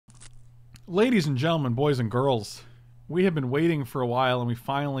Ladies and gentlemen, boys and girls, we have been waiting for a while and we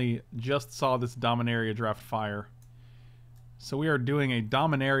finally just saw this Dominaria draft fire. So we are doing a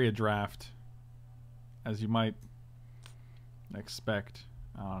Dominaria draft, as you might expect.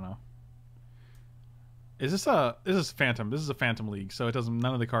 I don't know. This is Phantom. This is a Phantom League, so it doesn't.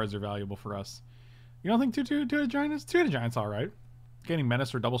 None of the cards are valuable for us. You don't think two-headed giant is? Two-headed giant's all right. Getting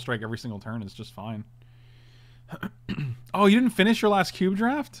menace or double strike every single turn is just fine. Oh, you didn't finish your last cube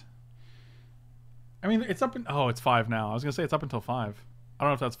draft? I mean, it's up in... Oh, it's 5 now. I was going to say it's up until 5. I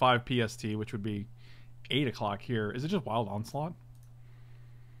don't know if that's 5 PST, which would be 8 o'clock here. Is it just Wild Onslaught?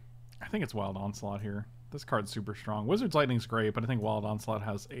 I think it's Wild Onslaught here. This card's super strong. Wizard's Lightning's great, but I think Wild Onslaught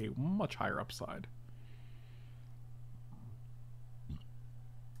has a much higher upside.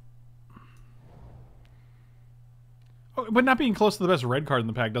 Oh, but not being close to the best red card in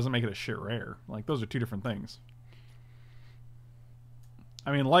the pack doesn't make it a shit rare. Like, those are two different things.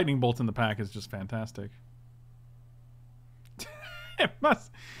 I mean, Lightning Bolt in the pack is just fantastic. It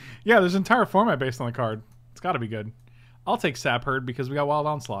must... Yeah, there's an entire format based on the card. It's got to be good. I'll take Sap Herd because we got Wild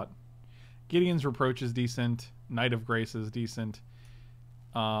Onslaught. Gideon's Reproach is decent. Knight of Grace is decent.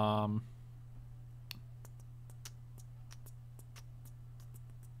 I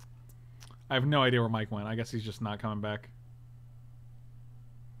have no idea where Mike went. I guess he's just not coming back.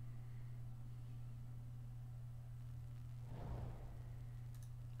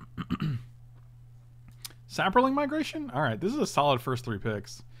 Saproling Migration? Alright, this is a solid first 3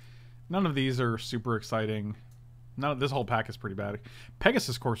 picks. None of these are super exciting. None of this whole pack is pretty bad.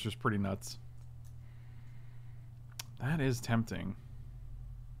 Pegasus Courser is pretty nuts. That is tempting.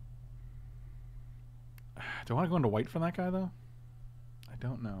 Do I want to go into white for that guy, though? I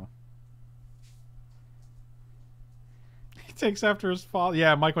don't know. He takes after his father.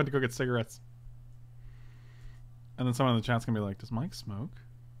 Yeah, Mike went to go get cigarettes. And then someone in the chat's going to be like, does Mike smoke?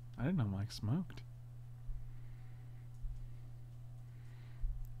 I didn't know Mike smoked.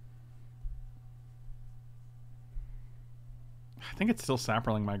 I think it's still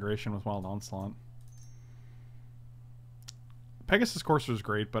Saproling Migration with Wild Onslaught. Pegasus Courser is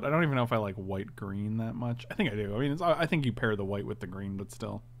great, but I don't even know if I like white-green that much. I think I do. I mean, I think you pair the white with the green, but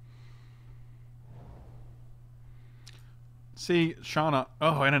still. See, Shauna.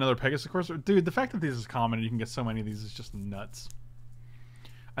 Oh, and another Pegasus Courser. Dude, the fact that this is common and you can get so many of these is just nuts.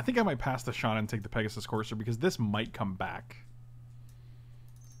 I think I might pass the Shauna and take the Pegasus Courser because this might come back.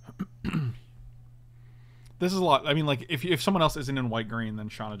 This is a lot. I mean, like, if someone else isn't in white-green, then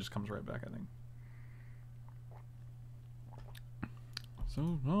Shauna just comes right back, I think.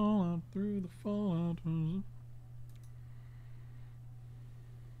 So, all out through the fallout.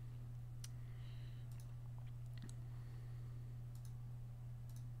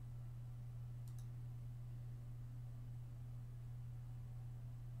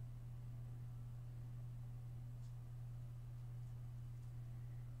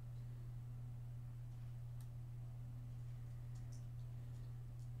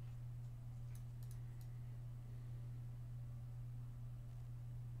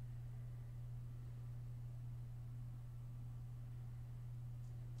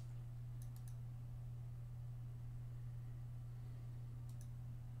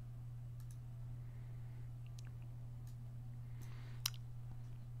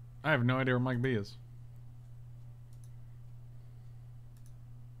 I have no idea where Mike B is.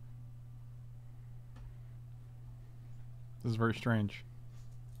 This is very strange.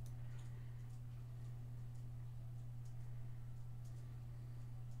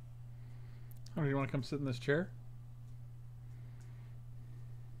 Oh, do you want to come sit in this chair?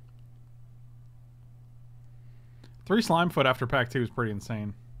 Three Slimefoot after pack 2 is pretty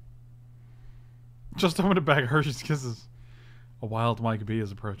insane. Just opened a bag of Hershey's Kisses. A wild Mike B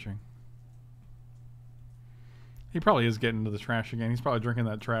is approaching. He probably is getting into the trash again. He's probably drinking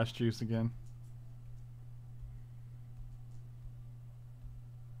that trash juice again.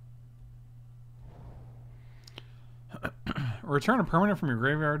 Return a permanent from your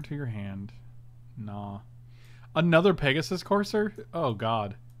graveyard to your hand. Nah. Another Pegasus Courser? Oh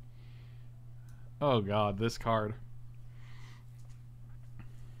god. Oh god, this card.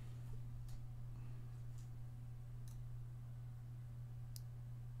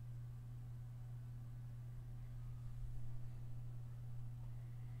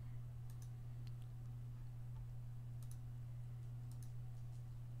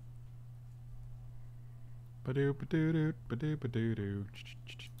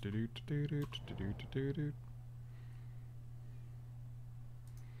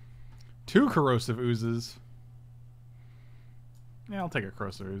 Two Corrosive Oozes. Yeah, I'll take a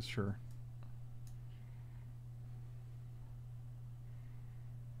Corrosive Ooze, sure.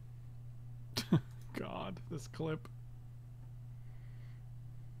 God, this clip.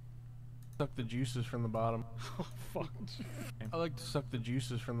 Suck the juices from the bottom. Oh, fuck. I like to suck the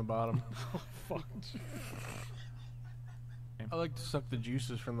juices from the bottom. Oh, fuck. I like to suck the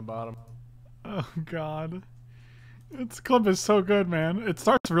juices from the bottom. Oh, God. This clip is so good, man. It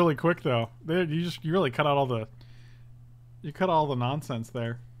starts really quick, though. You really cut out all the... You cut all the nonsense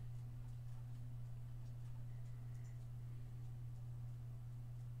there.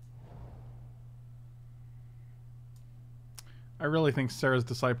 I really think Sarah's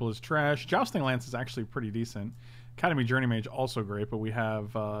Disciple is trash. Jousting Lance is actually pretty decent. Academy Journey Mage also great, but we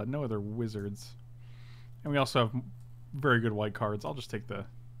have no other wizards. And we also have very good white cards. I'll just take the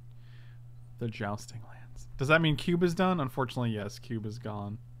Jousting Lance. Does that mean Cube is done? Unfortunately, yes. Cube is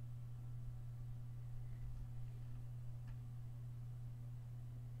gone.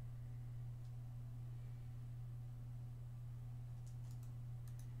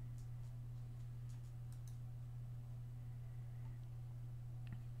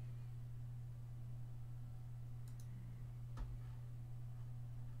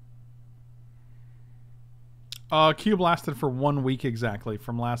 Cube lasted for 1 week exactly,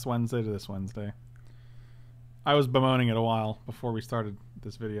 from last Wednesday to this Wednesday. I was bemoaning it a while before we started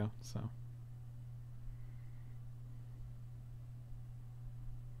this video, so.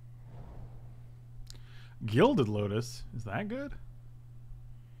 Gilded Lotus? Is that good?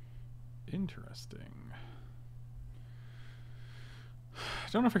 Interesting.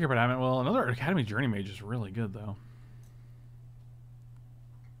 Don't know if I care about Adamant. Well, another Academy Journey Mage is really good, though.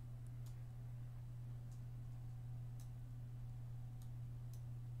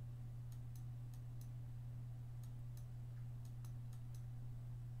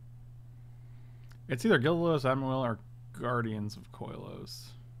 It's either Gilded Lotus, Admiral, or Guardians of Koilos.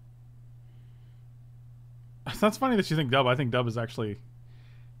 That's funny that you think Dub. I think Dub is actually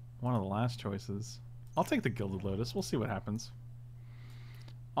one of the last choices. I'll take the Gilded Lotus. We'll see what happens.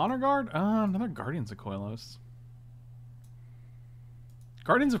 Honor Guard? Another Guardians of Koilos.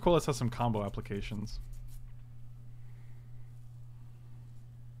 Guardians of Koilos has some combo applications.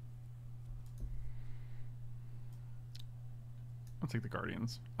 I'll take the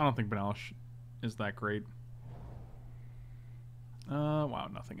Guardians. I don't think Benalish is that great. Wow,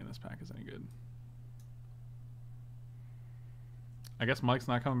 nothing in this pack is any good. I guess Mike's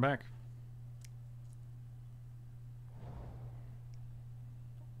not coming back.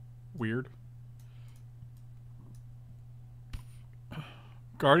 Weird.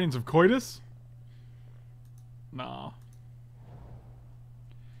 Guardians of Coitus? Nah.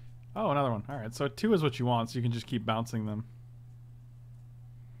 Oh, another one. Alright, so 2 is what you want, so you can just keep bouncing them.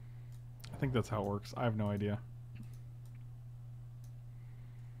 I think that's how it works. I have no idea.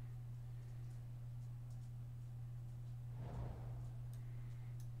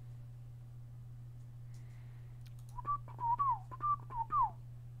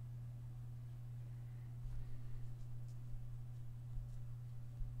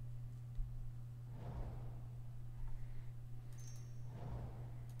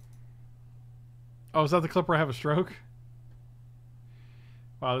 Oh, is that the clip where I have a stroke?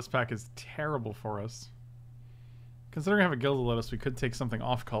 Wow, this pack is terrible for us. Considering I have a Gilded Lotus, we could take something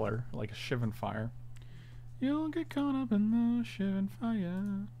off color, like a Shivan Fire. You'll get caught up in the Shivan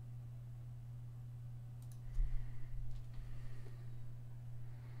Fire.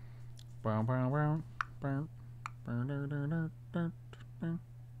 Bow, bow, bow, bow, bow, bow, bow, bow, bow, bow.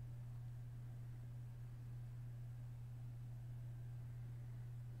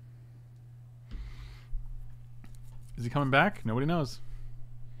 Is he coming back? Nobody knows.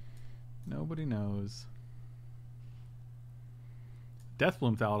 Nobody knows.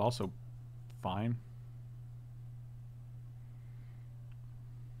 Deathbloom Thallid also fine.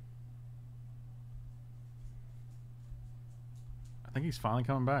 I think he's finally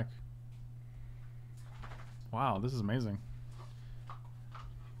coming back. Wow, this is amazing.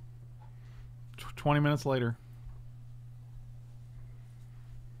 20 minutes later.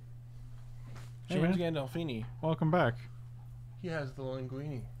 Hey, James Gandolfini. Welcome back. He has the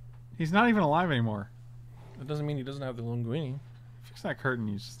Linguini. He's not even alive anymore. That doesn't mean he doesn't have the Linguini. Fix that curtain,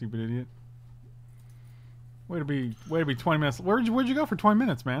 you stupid idiot. Way to be 20 minutes. Where'd you go for 20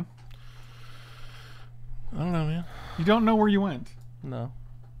 minutes, man? I don't know, man. You don't know where you went. No.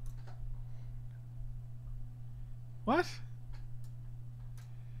 What?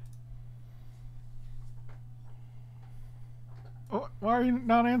 Why are you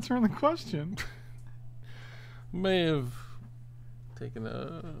not answering the question? May have taken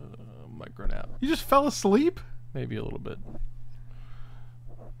a micro nap. You just fell asleep? Maybe a little bit.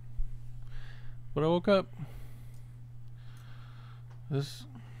 But I woke up. This.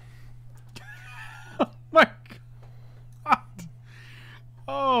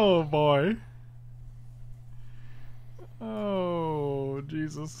 Oh boy. Oh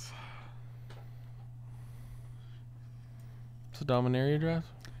Jesus. It's a Dominaria dress?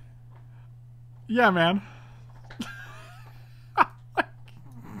 Yeah, man.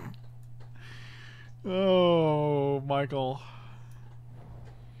 Oh, Michael.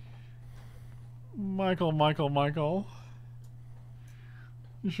 Michael.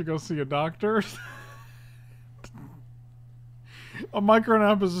 You should go see a doctor. A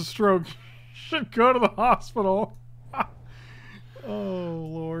micronap is a stroke. You should go to the hospital. Oh,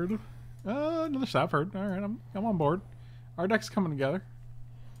 Lord. Another staff hurt. All right, I'm on board. Our deck's coming together.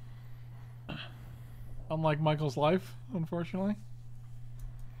 Unlike Michael's life, unfortunately.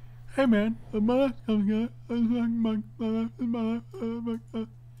 Hey, man. That's how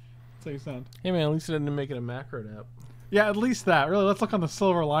you sound. Hey man, at least I didn't make it a macro nap. Yeah, at least that. Really, let's look on the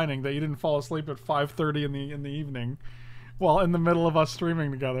silver lining that you didn't fall asleep at 5:30 in the evening, while in the middle of us streaming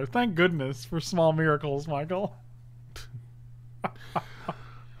together. Thank goodness for small miracles, Michael.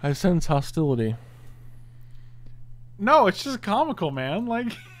 I sense hostility. No, it's just comical, man.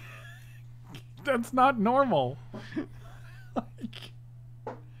 Like, that's not normal. Like,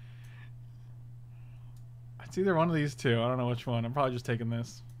 it's either one of these two. I don't know which one. I'm probably just taking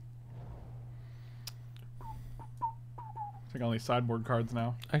this. Take all these sideboard cards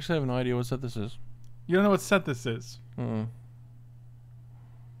now. I actually have no idea what set this is. You don't know what set this is.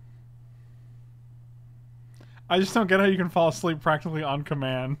 I just don't get how you can fall asleep practically on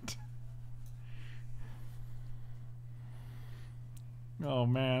command. Oh,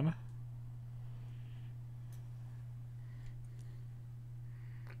 man.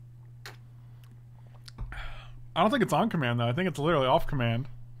 I don't think it's on command, though. I think it's literally off command.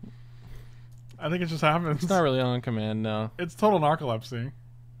 I think it just happens. It's not really on command, no. It's total narcolepsy.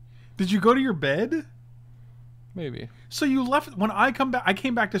 Did you go to your bed? Maybe. So you left when I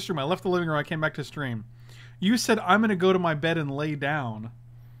came back to stream. I left the living room. I came back to stream. You said I'm gonna go to my bed and lay down.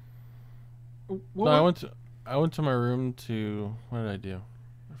 No, I went to my room to, what did I do?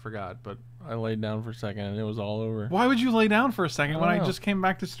 I forgot, but I laid down for a second and it was all over. Why would you lay down for a second when I know. just came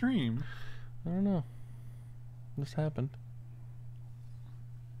back to stream? I don't know. This happened.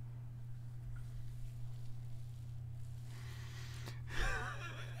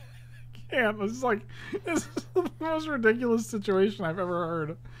 This is the most ridiculous situation I've ever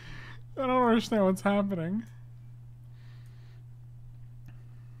heard. I don't understand what's happening.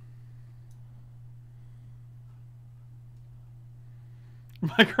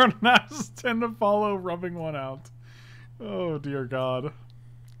 Micronaps tend to follow rubbing one out. Oh dear God.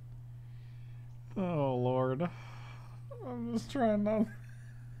 Oh Lord. I'm just trying not.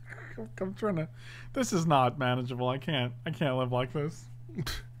 I'm trying to. This is not manageable. I can't live like this.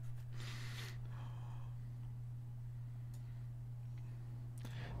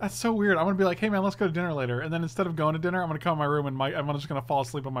 That's so weird. I'm gonna be like, hey man, let's go to dinner later, and then instead of going to dinner, I'm gonna come in my room and I'm just gonna fall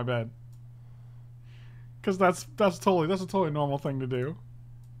asleep on my bed. Cause that's a totally normal thing to do.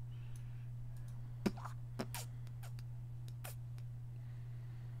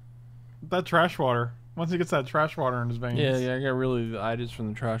 That trash water. Once he gets that trash water in his veins. Yeah, I got really the itis from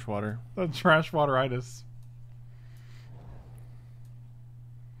the trash water. That trash wateritis.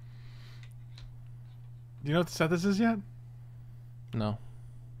 Do you know what set this is yet? No.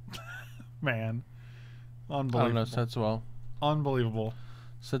 Man. Unbelievable. I don't know, sets well. Unbelievable.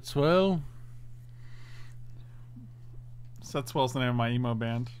 Sets well. Setswell's the name of my emo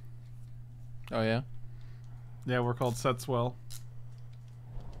band. Oh yeah? Yeah, we're called Setswell.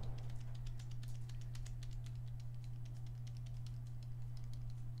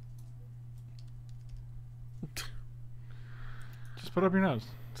 Just put up your nose.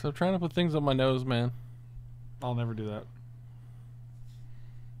 Stop trying to put things up my nose, man. I'll never do that.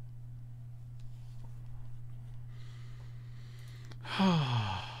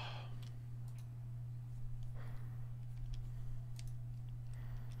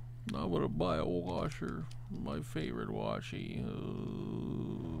 I want to buy a washer. My favorite washi.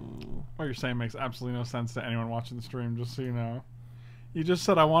 What you're saying makes absolutely no sense to anyone watching the stream, just so you know. You just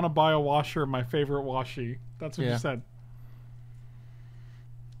said, I want to buy a washer, my favorite washi. That's what you said.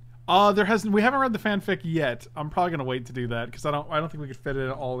 We haven't read the fanfic yet. I'm probably gonna wait to do that because I don't think we could fit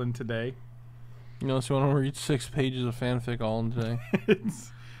it all in today. You know, so you want to read 6 pages of fanfic all in today?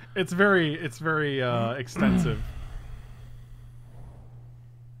 it's very extensive.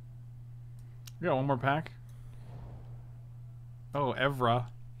 We got one more pack. Oh, Evra,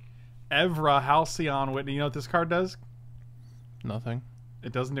 Halcyon Whitney. You know what this card does? Nothing.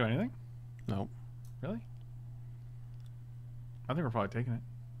 It doesn't do anything? Nope. Really? I think we're probably taking it.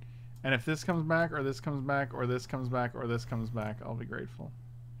 And if this comes back, or this comes back, or this comes back, or this comes back, I'll be grateful.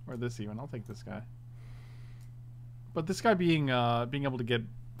 Or this even. I'll take this guy. But this guy being able to get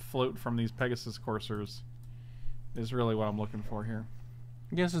float from these Pegasus coursers is really what I'm looking for here.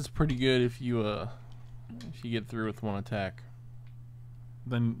 I guess it's pretty good if you get through with one attack.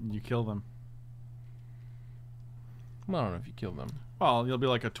 Then you kill them. Well, I don't know if you kill them. Well, you'll be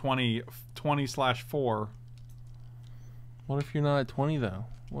like a 20/4. What if you're not at 20 though?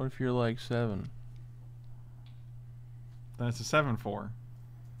 What if you're like 7? Then it's a 7/4.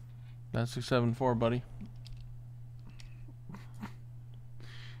 That's a 7/4, buddy.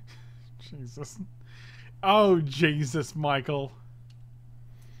 Jesus. Oh, Jesus, Michael.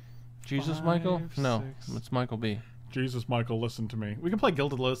 Jesus, 5, Michael? No, 6. it's Michael B. Jesus, Michael, listen to me. We can play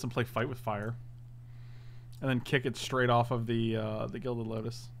Gilded Lotus and play Fight with Fire. And then kick it straight off of the Gilded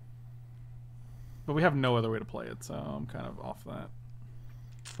Lotus. But we have no other way to play it, so I'm kind of off that.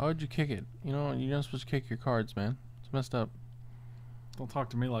 Why would you kick it? You know, you're not supposed to kick your cards, man. It's messed up. Don't talk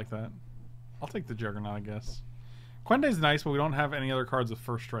to me like that. I'll take the Juggernaut, I guess. Quende's nice, but we don't have any other cards with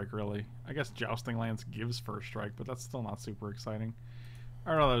First Strike, really. I guess Jousting Lance gives First Strike, but that's still not super exciting.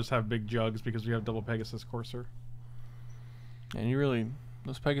 I'd rather just have big Jugs because we have double Pegasus Courser. And you really...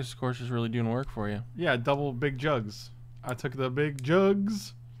 Those Pegasus coursers really doing work for you. Yeah, double big Jugs. I took the big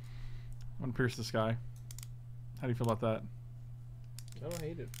Jugs. I'm gonna pierce this guy. How do you feel about that? I don't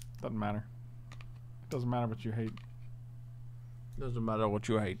hate it. Doesn't matter. It doesn't matter what you hate. Doesn't matter what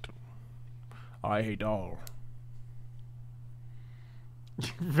you hate. I hate all.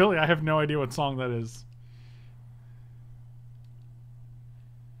 Really, I have no idea what song that is.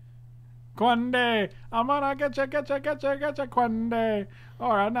 Quende, I'm gonna getcha, Quende.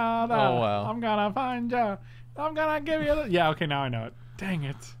 Or another. Oh, wow. I'm gonna find ya. I'm gonna give you the... Yeah, okay, now I know it. Dang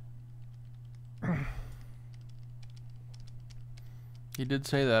it. He did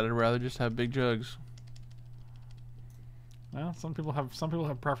say that. I'd rather just have big Jugs. Well, some people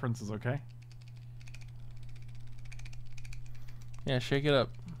have preferences, okay? Yeah, shake it up.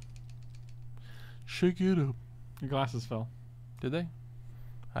 Shake it up. Your glasses fell. Did they?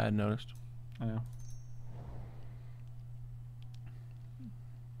 I hadn't noticed. I know.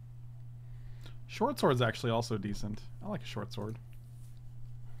 Short sword's actually also decent. I like a short sword.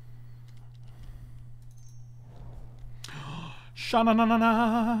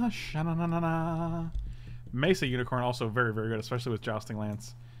 Sha-na-na-na-na, sha-na-na-na-na. Mesa Unicorn also very, very good, especially with Jousting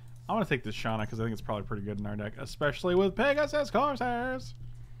Lance. I'm going to take this Shauna because I think it's probably pretty good in our deck, especially with Pegasus Corsairs.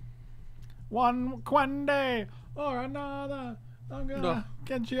 One Quende or another. I'm going to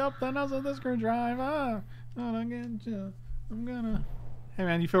get you up the nose of the screwdriver. I'm going to get you. I'm going to... Hey,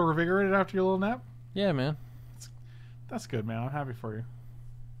 man, you feel revigorated after your little nap? Yeah, man. That's good, man. I'm happy for you.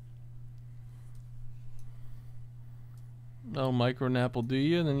 Oh, micro nap will do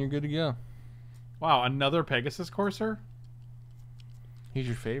you, and then you're good to go. Wow, another Pegasus Courser? He's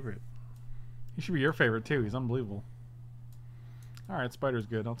your favorite. He should be your favorite, too. He's unbelievable. Alright, Spider's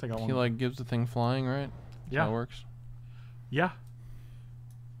good. I'll take out one. He, like, gives the thing flying, right? That's Yeah. how it works. Yeah.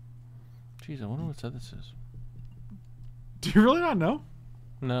 Jeez, I wonder what set this is. Do you really not know?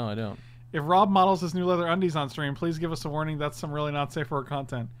 No, I don't. If Rob models his new leather undies on stream, please give us a warning. That's some really not safe for our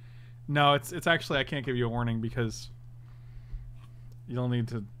content. No, it's actually, I can't give you a warning because you'll need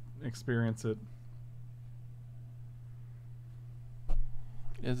to experience it.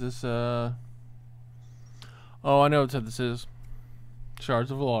 Is this, Oh, I know what set this is.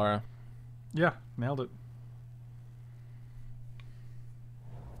 Shards of Alara. Yeah, nailed it.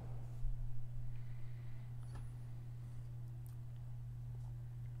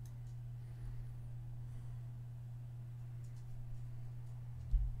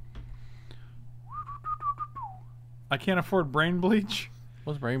 I can't afford brain bleach.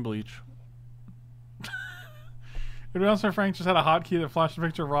 What's brain bleach? If else Frank just had a hotkey that flashed a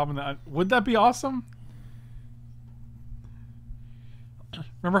picture of Rob in the... Would that be awesome?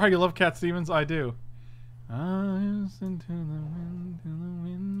 Remember how you love Cat Stevens? I do. I listen to the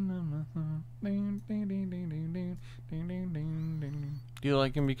wind, of my song. Do you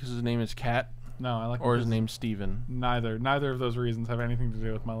like him because his name is Cat? No, I like Or him his name's Steven? Neither. Neither of those reasons have anything to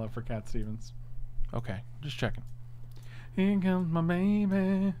do with my love for Cat Stevens. Okay, just checking. Here comes my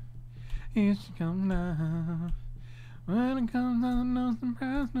baby. Here she comes now. When it comes out, no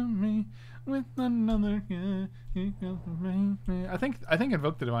surprise to me. With another guy, here comes my baby. I think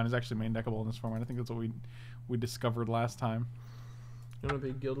Invoke the Divine is actually main deckable in this format. I think that's what we discovered last time. You want to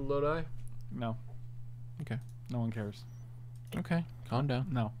be Gilded Lodi? No. Okay. No one cares. Okay, calm down.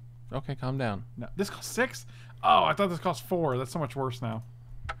 No. Okay, calm down. No. This costs 6? Oh, I thought this cost 4. That's so much worse now.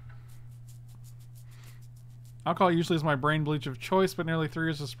 Alcohol usually is my brain bleach of choice, but nearly 3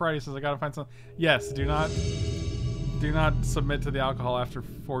 years of sobriety says I gotta find something. Yes, do not Do not submit to the alcohol after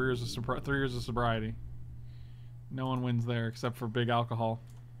 4 years of 3 years of sobriety. No one wins there except for big alcohol.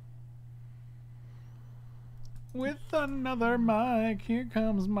 With another mic, here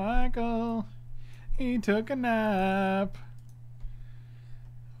comes Michael. He took a nap.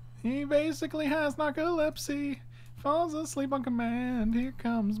 He basically has narcolepsy. Falls asleep on command. Here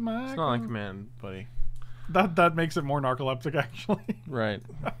comes Michael. It's not on command, buddy. That makes it more narcoleptic, actually. Right.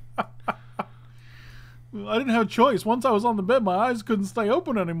 I didn't have a choice. Once I was on the bed, my eyes couldn't stay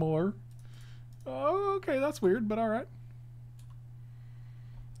open anymore. Oh, okay, that's weird, but all right.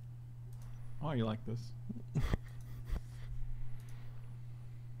 Oh, you like this?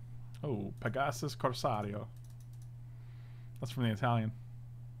 Oh, Pegasus Corsario. That's from the Italian.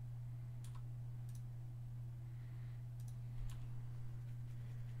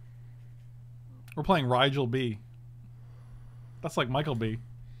 We're playing Rigel B. That's like Michael B.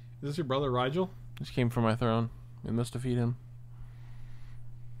 Is this your brother Rigel? This came from my throne. We must defeat him.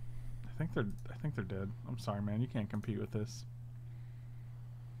 I think they're dead. I'm sorry, man. You can't compete with this.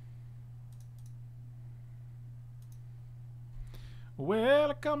 Well,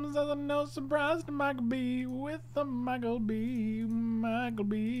 it comes as a no surprise to Michael B. with the Michael B. Michael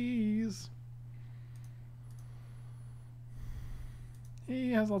B's.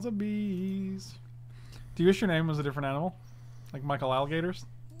 He has lots of bees. Do you wish your name was a different animal? Like Michael Alligators?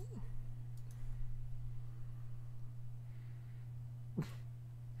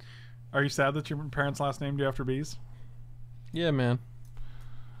 Are you sad that your parents' last named you after bees? Yeah, man.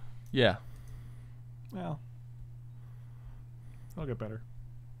 Yeah. Well, it'll get better.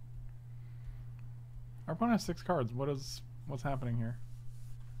 Our opponent has 6 cards. What's happening here?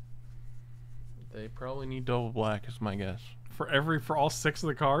 They probably need double black, is my guess. For all 6 of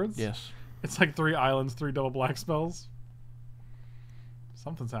the cards? Yes. It's like 3 islands, 3 double black spells.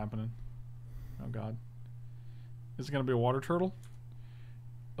 Something's happening. Oh god. Is it gonna be a water turtle?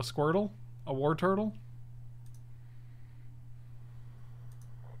 A Squirtle? A war turtle?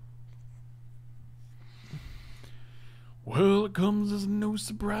 Well, it comes as no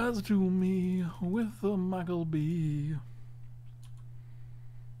surprise to me with the Michael B.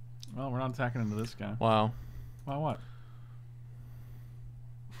 Well, we're not attacking into this guy. Wow. Wow, what?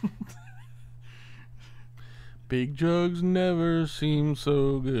 Big jugs never seem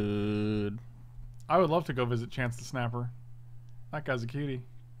so good. I would love to go visit Chance the Snapper. That guy's a cutie.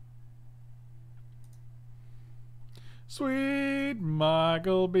 Sweet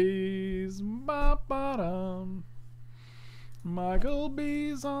Michael B's ba-ba-dum. Michael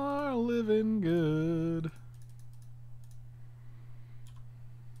B's are living good.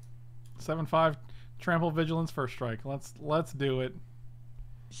 7-5 trample vigilance first strike. Let's do it.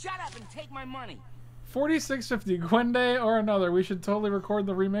 Shut up and take my money. 4650 Gwende or another. We should totally record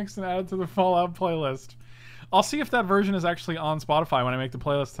the remix and add it to the Fallout playlist. I'll see if that version is actually on Spotify when I make the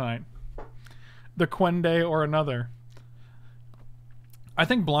playlist tonight. The Gwende or another. I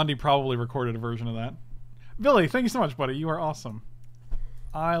think Blondie probably recorded a version of that. Billy, thank you so much, buddy. You are awesome.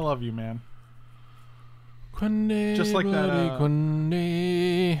 I love you, man. Gwende, Just like that.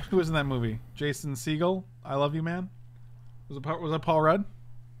 Gwende. Who was in that movie? Jason Segel. I love you, man. Was that Paul Rudd?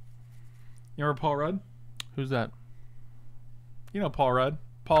 You remember Paul Rudd? Who's that? You know Paul Rudd.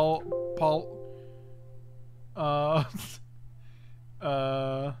 Paul.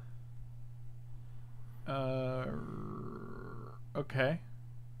 Okay.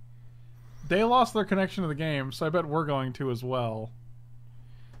 They lost their connection to the game, so I bet we're going to as well.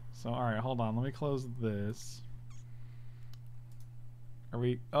 So, alright, hold on. Let me close this. Are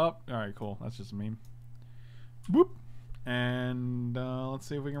we up? Alright, cool. That's just a meme. Boop. And let's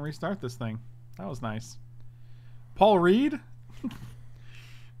see if we can restart this thing. That was nice. Paul Reed? God,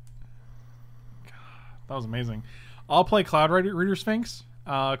 that was amazing. I'll play Cloud Reader Sphinx.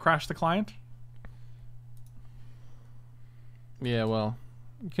 Crash the client. Yeah, well,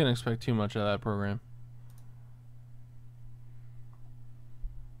 you can't expect too much out of that program.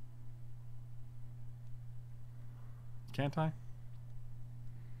 Can't I?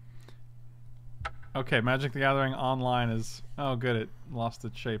 Okay, Magic the Gathering Online is... Oh, good, it lost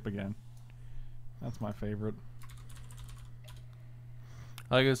its shape again. That's my favorite.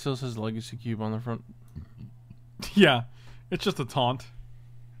 I like it still says Legacy Cube on the front. Yeah, it's just a taunt.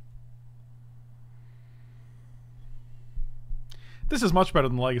 This is much better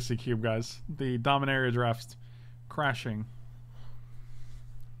than Legacy Cube, guys. The Dominaria draft's crashing.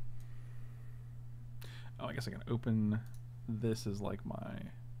 Oh, I guess I can open this as like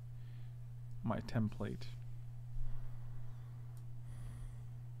my template.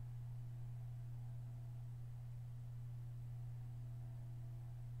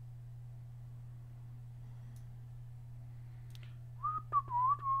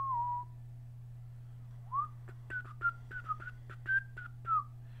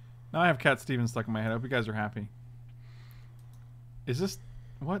 Now I have Cat Stevens stuck in my head. I hope you guys are happy. Is this...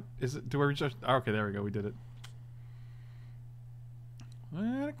 What? Is it... Do I just... Okay, there we go. We did it.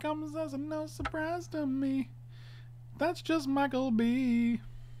 When it comes as a no surprise to me. That's just Michael B.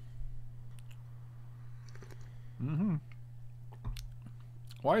 Mm-hmm.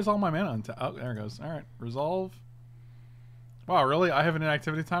 Why is all my mana on Oh, there it goes. Alright. Resolve. Wow, really? I have an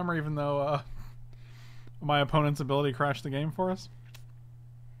inactivity timer even though my opponent's ability crashed the game for us?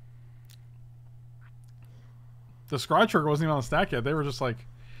 The Scry Trigger wasn't even on the stack yet. They were just like,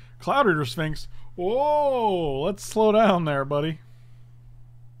 Cloud Reader Sphinx. Whoa! Let's slow down there, buddy.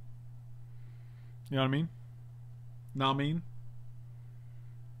 You know what I mean? Not mean?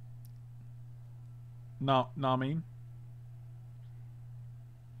 Not mean?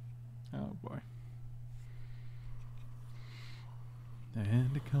 Oh boy.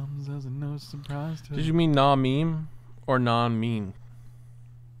 And it comes as a no surprise to... Did you mean meme or non-mean?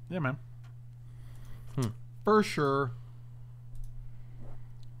 Yeah, man. For sure.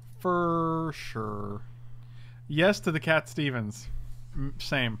 For sure. Yes to the Cat Stevens.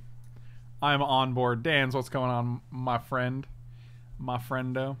 Same. I'm on board. Dan's, what's going on, my friend? My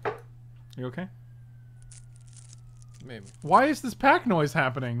friendo. You okay? Maybe. Why is this pack noise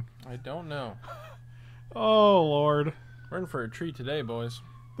happening? I don't know. Oh, Lord. We're in for a treat today, boys.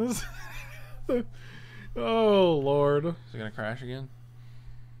 This... Oh, Lord. Is it gonna crash again?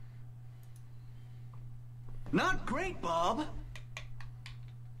 Not great, Bob.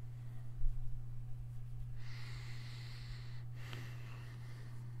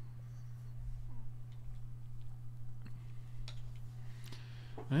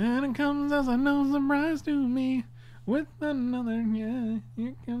 And it comes as a no surprise to me with another, yeah,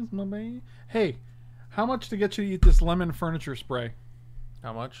 here comes my baby. Hey, how much to get you to eat this lemon furniture spray?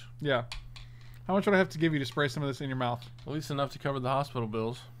 How much? Yeah. How much would I have to give you to spray some of this in your mouth? At least enough to cover the hospital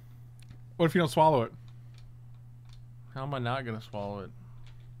bills. What if you don't swallow it? How am I not gonna swallow it?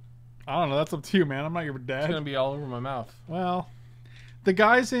 I don't know. That's up to you, man. I'm not your dad. It's gonna be all over my mouth. Well, the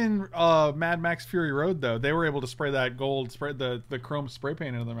guys in Mad Max Fury Road, though, they were able to spray that gold, spray the chrome spray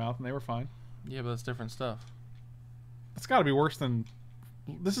paint into their mouth, and they were fine. Yeah, but that's different stuff. It's got to be worse than...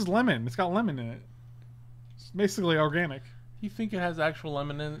 This is lemon. It's got lemon in it. It's basically organic. You think it has actual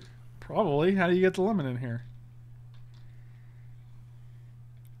lemon in it? Probably. How do you get the lemon in here?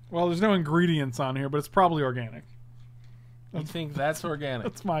 Well, there's no ingredients on here, but it's probably organic. You think that's organic?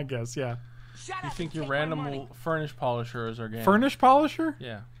 That's my guess, yeah. You think your random furnish polisher is organic? Furnish polisher?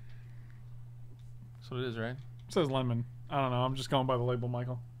 Yeah. That's what it is, right? It says lemon. I don't know. I'm just going by the label,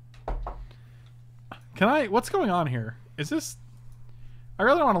 Michael. Can I... What's going on here? Is this... I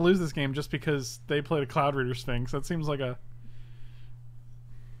really don't want to lose this game just because they played a Cloud Reader Sphinx. That seems like a...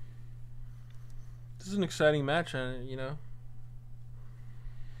 This is an exciting match, you know.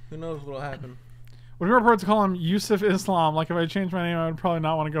 Who knows what'll happen? Would you report to call him Yusuf Islam? Like if I changed my name, I would probably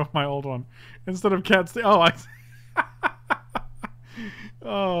not want to go with my old one instead of Cat. Oh, I.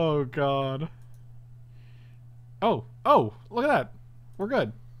 Oh God. Oh, look at that. We're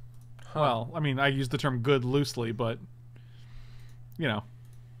good. Huh. Well, I mean, I use the term "good" loosely, but you know.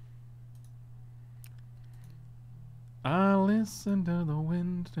 I listen to the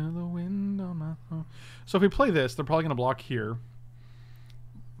wind on my phone. So if we play this, they're probably gonna block here.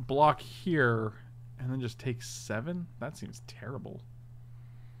 Block here. And then just take 7? That seems terrible.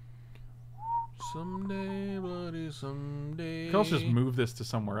 Someday, buddy, someday. You could also just move this to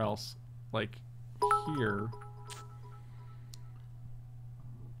somewhere else. Like, here.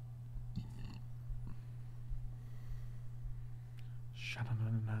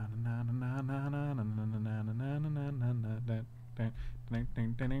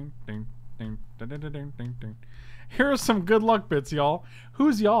 Here are some good luck bits, y'all.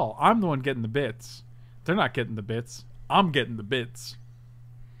 Who's y'all? I'm the one getting the bits. They're not getting the bits. I'm getting the bits.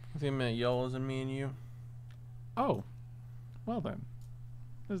 I think I meant y'all as in me and you. Oh. Well then.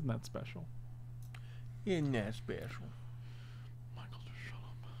 Isn't that special? Isn't that special? Michael, just shut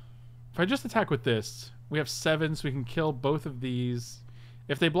up. If I just attack with this, we have 7, so we can kill both of these.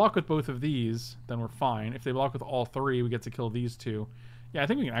 If they block with both of these, then we're fine. If they block with all 3, we get to kill these 2. Yeah, I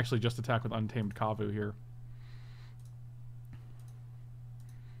think we can actually just attack with Untamed Kavu here.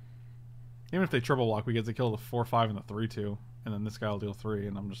 Even if they triple block, we get to kill the 4-5 and the 3-2, and then this guy will deal 3,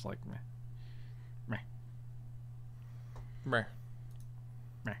 and I'm just like, meh. Meh. Meh.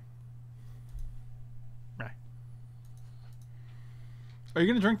 Meh. Meh. Are you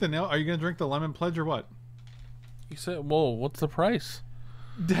gonna drink the nail? Are you gonna drink the lemon pledge or what? You said, whoa, what's the price?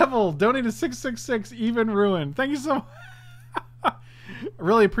 Devil donated 666 even ruined. Thank you so much. I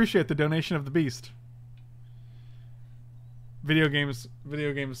really appreciate the donation of the beast. Video games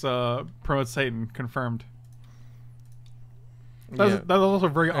promote Satan. Confirmed. That is also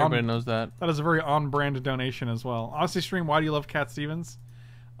very Everybody knows that. That is a very on-brand donation as well. Honestly, stream. Why do you love Cat Stevens?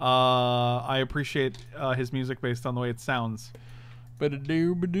 I appreciate his music based on the way it sounds. It's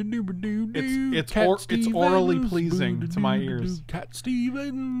orally pleasing to my ears. Cat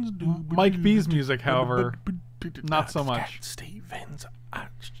Stevens. Mike B's music, however, not so much. Cat Stevens.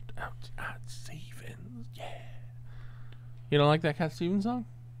 Stevens. Yeah. You don't like that Cat Stevens song?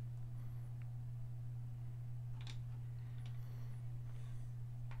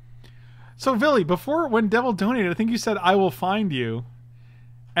 So, Billy, before when Devil donated, I think you said, I will find you.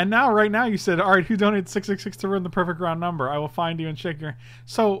 And now, right now, you said, all right, who donated 666 to ruin the perfect round number? I will find you and shake your...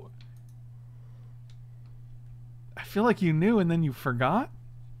 So, I feel like you knew and then you forgot?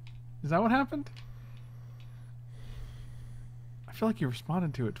 Is that what happened? I feel like you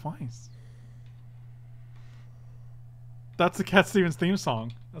responded to it twice. That's the Cat Stevens theme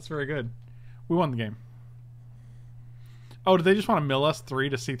song. That's very good. We won the game. Oh, did they just want to mill us 3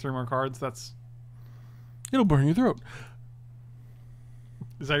 to see 3 more cards? That's... It'll burn your throat.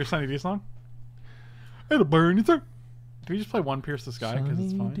 Is that your Sunny D song? It'll burn your throat. Do we just play One Pierce the Sky? Because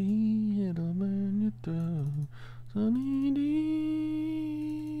it's fine. D, it'll burn your throat. Sunny D.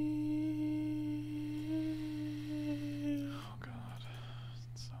 Oh, God.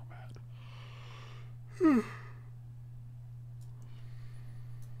 It's so bad.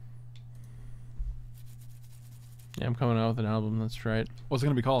 Yeah, I'm coming out with an album. That's right. What's it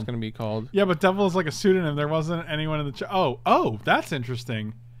going to be called? It's going to be called... Yeah, but Devil is like a pseudonym. There wasn't anyone in the chat. Oh, that's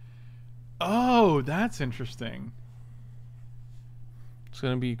interesting. Oh, that's interesting. It's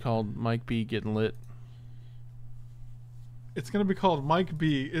going to be called Mike B Getting Lit. It's going to be called Mike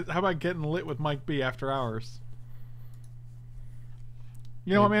B. How about Getting Lit with Mike B after hours?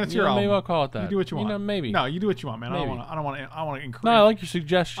 You know what, man? It's your album. Maybe I'll call it that. You do what you want. You know, maybe. No, you do what you want, man. Maybe. I don't want to encourage. No, I like your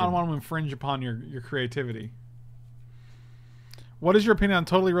suggestion. I don't want to infringe upon your creativity. What is your opinion on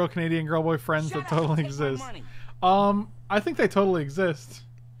totally real Canadian girl boy friends that totally exist? I think they totally exist.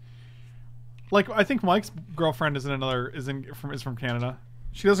 Like, I think Mike's girlfriend is from Canada.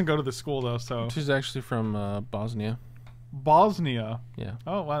 She doesn't go to the school though, so She's actually from Bosnia. Bosnia. Yeah.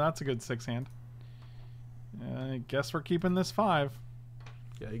 Oh, wow, that's a good 6 hand. I guess we're keeping this 5.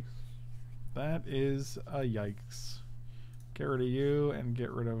 Yikes. That is a yikes. Get rid of you and get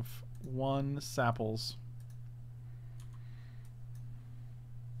rid of 1 Sapples.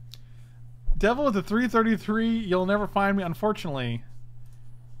 Devil with the 333. You'll never find me. Unfortunately,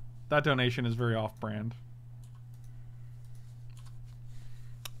 that donation is very off-brand.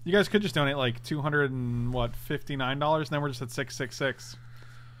 You guys could just donate like $259, and then we're just at 666.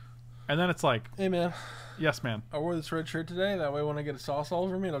 And then it's like, Hey, man. yes, man. I wore this red shirt today. That way when I get a sauce all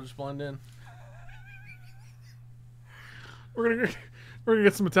over me, it'll just blend in. We're gonna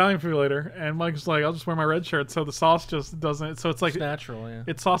get some Italian food later, and Mike's like, I'll just wear my red shirt, so the sauce just doesn't. So it's like It's natural, yeah.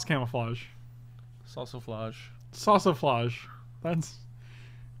 it's sauce camouflage. Sausaflage. Sausaflage. That's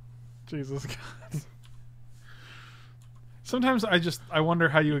Jesus God. Sometimes I wonder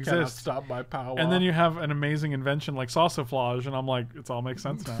how you Cannot exist. stop by power. And then you have an amazing invention like sausaflage, and I'm like, it all makes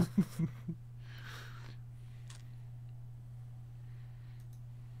sense now.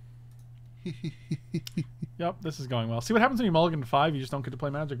 Yep, this is going well. See what happens when you mulligan to 5? You just don't get to play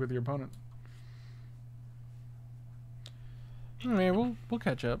Magic with your opponent. Yeah, we'll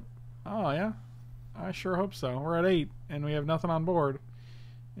catch up. Oh yeah, I sure hope so. We're at 8, and we have nothing on board,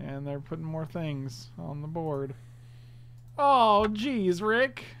 and they're putting more things on the board. Oh, geez,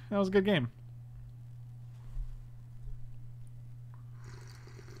 Rick, that was a good game.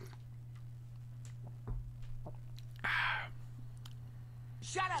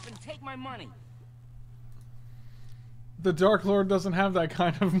 Shut up and take my money. The Dark Lord doesn't have that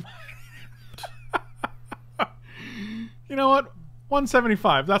kind of money. You know what?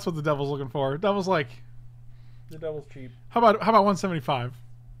 175. That's what the devil's looking for. Devil's like, The devil's cheap. how about 175?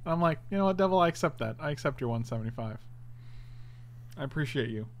 And I'm like, you know what, devil? I accept that. I accept your 175. I appreciate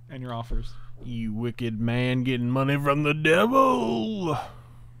you and your offers. You wicked man getting money from the devil.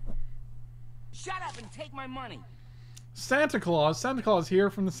 Shut up and take my money. Santa Claus here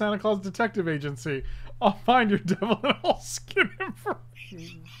from the Santa Claus Detective Agency. I'll find your devil and I'll skin him for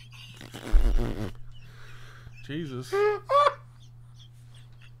me. Jesus. You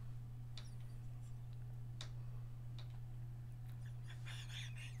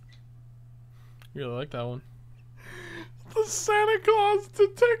really like that one. The Santa Claus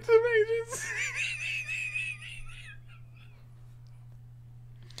Detective Agency.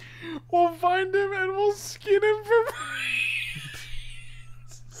 We'll find him and we'll skin him for free.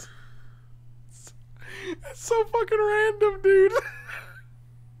 That's so fucking random, dude.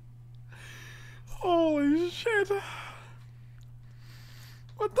 Holy shit.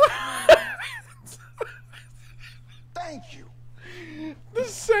 What the? Thank you. The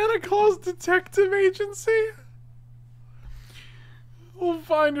Santa Claus Detective Agency? We'll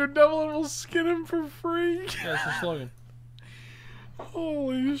find your devil and we'll skin him for free. Yeah, that's their slogan.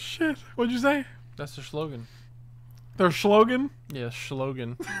 Holy shit. What'd you say? That's their slogan. Their slogan? Yeah,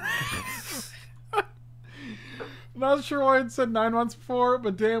 slogan. Not sure why it said 9 months before,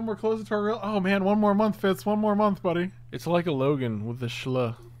 but damn, we're closer to our real. Oh man, 1 more month, Fitz. 1 more month, buddy. It's like a Logan with the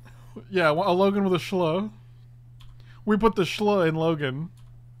schla. Yeah, a Logan with a schla. We put the schla in Logan.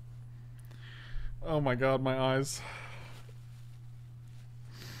 Oh my god, my eyes.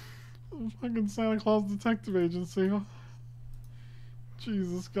 Fucking Santa Claus Detective Agency.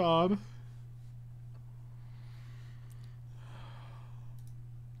 Jesus God.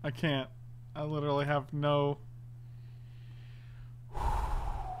 I can't. I literally have no...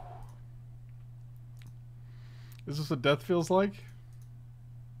 Is this what death feels like?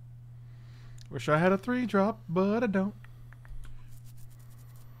 Wish I had a 3-drop, but I don't.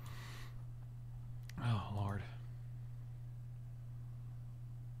 Oh, Lord.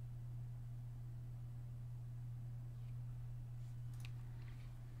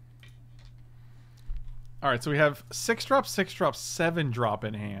 Alright, so we have 6-drop, 6-drop, 7-drop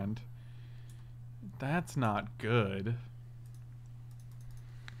in hand. That's not good.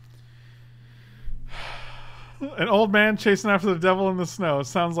 An old man chasing after the devil in the snow.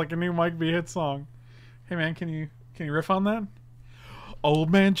 Sounds like a new Mike B hit song. Hey man, can you riff on that? Old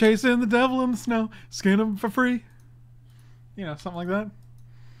man chasing the devil in the snow, skin him for free. You know, something like that.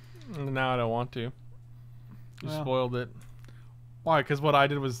 Now I don't want to. You Well. spoiled it. Why? Because what I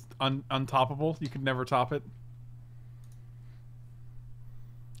did was untoppable. You could never top it.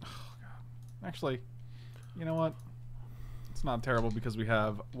 Oh, God. Actually, you know what? It's not terrible because we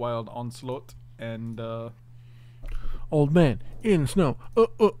have Wild Onslaught and Old man in the snow.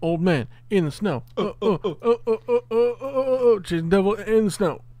 Old man in the snow. Chasing devil in the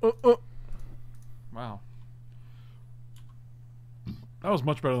snow. wow. That was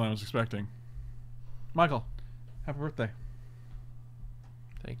much better than I was expecting. Michael, happy birthday.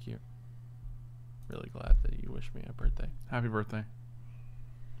 Thank you. Really glad that you wished me a birthday. Happy birthday.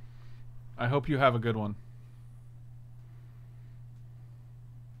 I hope you have a good one.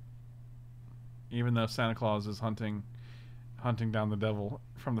 Even though Santa Claus is hunting down the devil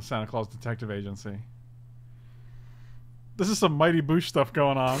from the Santa Claus Detective Agency. This is some Mighty Boosh stuff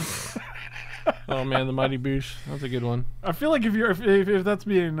going on. Oh man, the Mighty Boosh. That's a good one. I feel like if that's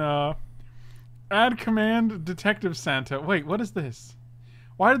being add command Detective Santa. Wait, what is this?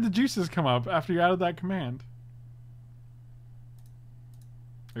 Why did the juices come up after you added that command?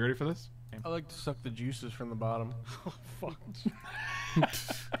 Are you ready for this? I like to suck the juices from the bottom. Oh, fuck.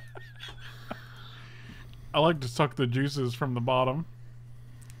 I like to suck the juices from the bottom.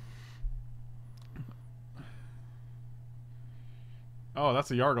 Oh,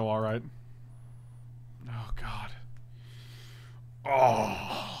 that's a Yargle, all right. Oh God.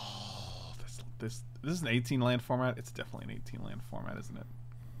 Oh, this is an 18 land format. It's definitely an 18 land format, isn't it?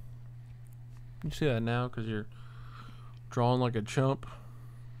 You see that now because you're drawing like a chump.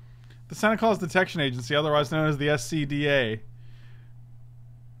 The Santa Claus Detection Agency, otherwise known as the SCDA,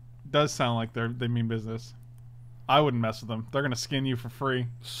 does sound like they mean business. I wouldn't mess with them. They're gonna skin you for free.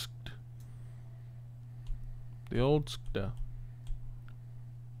 The old skda.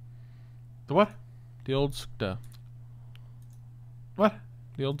 The what? The old skda. What?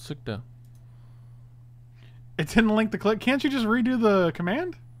 The old skda. It didn't link the clip. Can't you just redo the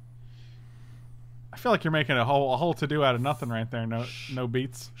command? I feel like you're making a whole to do out of nothing right there. No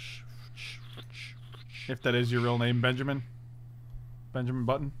beats. If that is your real name, Benjamin. Benjamin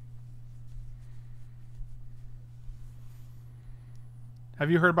Button. Have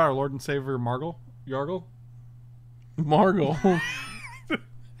you heard about our Lord and Savior Margle? Yargle? Margle.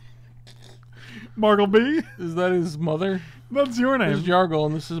 Margle B? Is that his mother? That's your name. This is Yargle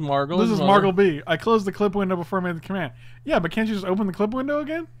and this is Margle. This his is mother. Margle B. I closed the clip window before I made the command. Yeah, but can't you just open the clip window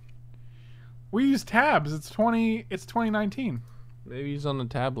again? We use tabs. It's 2019. Maybe he's on the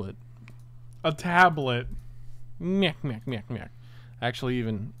tablet. A tablet. Meow, meow, meow, meow. Actually,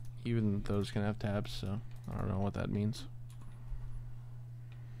 even those can have tabs, so I don't know what that means.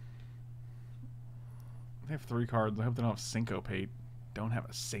 They have 3 cards. I hope they don't have Syncopate. Don't have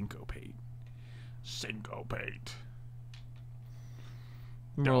a Syncopate. Syncopate.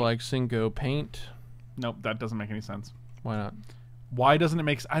 More like Cinco Paint. Nope, that doesn't make any sense. Why not? Why doesn't it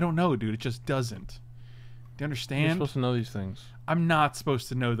make... I don't know, dude. It just doesn't. Do you You're understand? supposed to know these things. I'm not supposed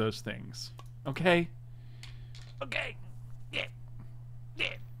to know those things. Okay? Okay. Yeah.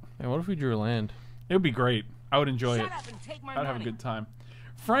 Yeah. Hey, what if we drew land? It would be great. I would enjoy it. Shut up and take my I'd money. have a good time.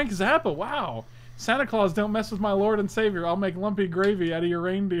 Frank Zappa, wow. Santa Claus, don't mess with my Lord and Savior. I'll make lumpy gravy out of your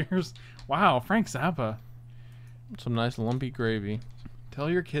reindeers. Wow, Frank Zappa. Some nice lumpy gravy. Tell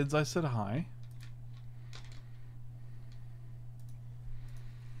your kids I said hi.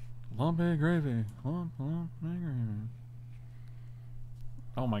 Lumpy gravy. Lumpy gravy.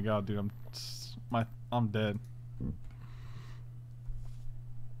 Oh my god, dude, I'm dead.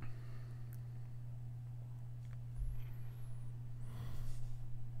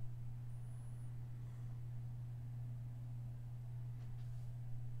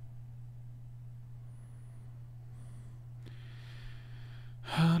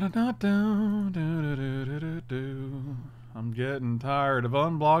 I'm getting tired of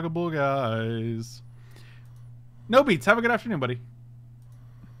unblockable guys. No beats. Have a good afternoon, buddy.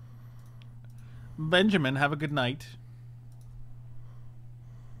 Benjamin, have a good night.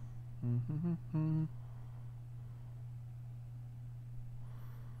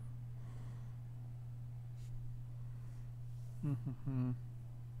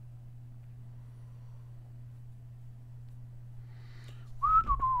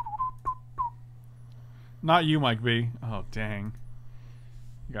 Not you, Mike B. Oh, dang.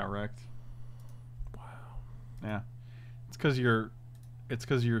 You got wrecked. Wow. Yeah. It's because you're... It's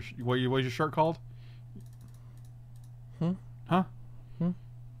because you're... What's your shirt called? Huh?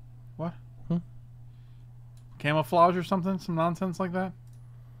 What? Camouflage or something? Some nonsense like that?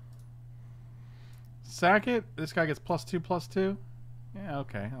 Sack it? This guy gets +2/+2? Yeah,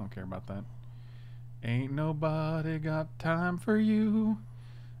 okay. I don't care about that. Ain't nobody got time for you.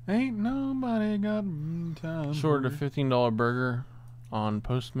 Ain't nobody got time. Shorted a $15 burger on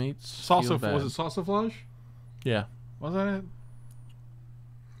Postmates. Salsa, was it Salsaflage? Yeah. Was that it?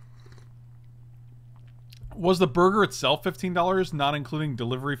 Was the burger itself $15, not including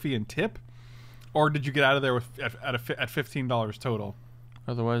delivery fee and tip? Or did you get out of there with at $15 total?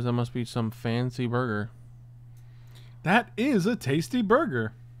 Otherwise, that must be some fancy burger. That is a tasty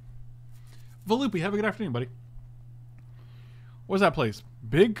burger. Volupi, have a good afternoon, buddy. What's that place?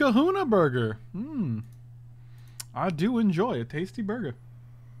 Big Kahuna Burger. I do enjoy a tasty burger.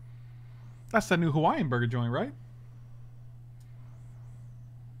 That's that new Hawaiian burger joint, right?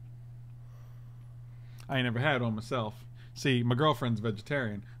 I ain't never had one myself. See, my girlfriend's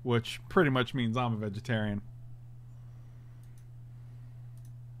vegetarian, which pretty much means I'm a vegetarian.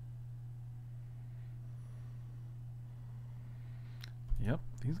 Yep,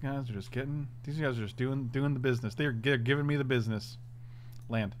 these guys are just getting... These guys are just doing the business. They're giving me the business.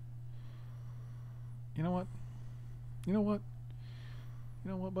 Land. You know what? You know what?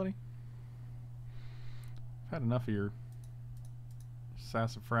 You know what, buddy? I've had enough of your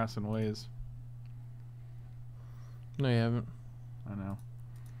sassafrassin ways. No, you haven't. I know.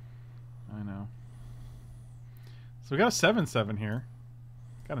 I know. So we got a 7/7 here.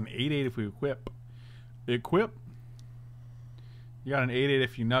 Got an 8/8 if we equip. Equip. You got an 8/8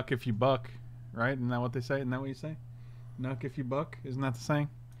 if you nuck, if you buck. Right? Isn't that what they say? Isn't that what you say? Nuck if you buck? Isn't that the saying?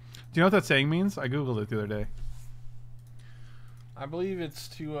 Do you know what that saying means? I googled it the other day. I believe it's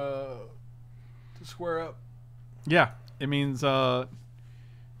to square up. Yeah. It means you know,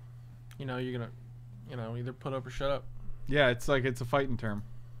 you're gonna, you know, either put up or shut up. yeah, it's like it's a fighting term.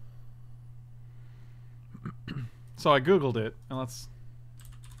 So I googled it, and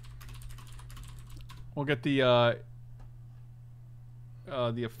we'll get the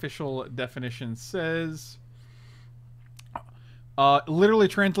official definition. Says literally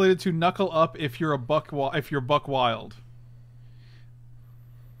translated to knuckle up if you're buck wild.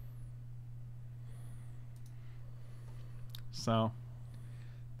 So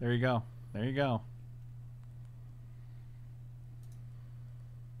there you go. There you go.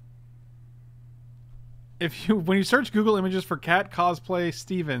 When you search Google images for cat cosplay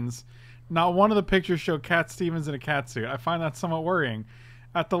Stevens, not one of the pictures show Cat Stevens in a cat suit. I find that somewhat worrying.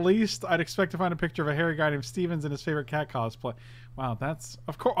 At the least, I'd expect to find a picture of a hairy guy named Stevens in his favorite cat cosplay. Wow, that's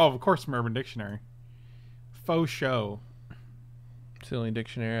of course from Urban Dictionary. Faux show. It's the only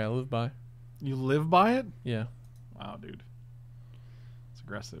dictionary I live by. You live by it? Yeah. Wow, dude. It's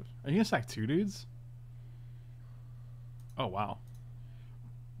aggressive. Are you gonna sack 2 dudes? Oh wow.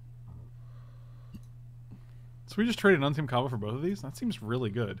 So we just traded an untamed combo for both of these? That seems really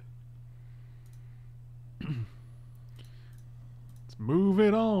good. Let's move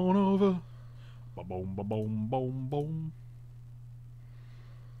it on over. Ba-boom, ba-boom, boom, boom.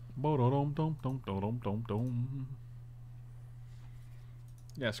 Bo-do-dum, dum, dum, dum, dum, dum.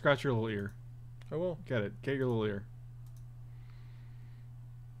 Yeah, scratch your little ear. I will. Get it. Get your little ear.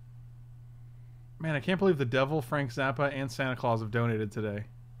 Man, I can't believe the Devil, Frank Zappa, and Santa Claus have donated today.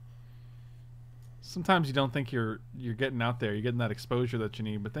 Sometimes you don't think you're getting out there, you're getting that exposure that you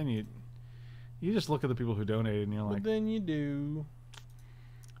need, but then you just look at the people who donated and you're like, But then you do.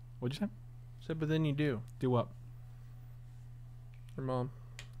 What'd you say? Said, but then you do. Do what? Your mom.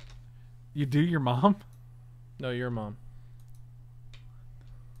 You do your mom? No, your mom.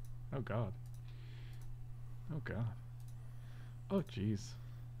 Oh God. Oh God. Oh jeez.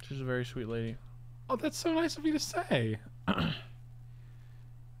 She's a very sweet lady. Oh, that's so nice of you to say.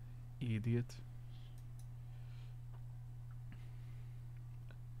 Idiot.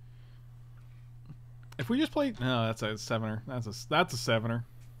 If we just play, no, that's a 7er. That's a 7er.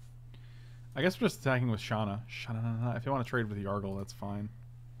 I guess we're just attacking with Shauna. Shauna. If you want to trade with Yargle, that's fine.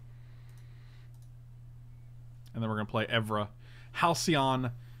 And then we're gonna play Evra,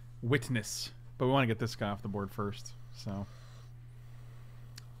 Halcyon, Witness. But we want to get this guy off the board first. So.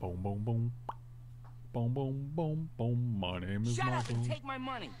 Boom, boom, boom. Boom, boom, boom, boom. My name is Shut up Michael. and take my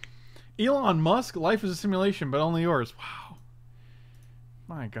money. Elon Musk, life is a simulation, but only yours. Wow.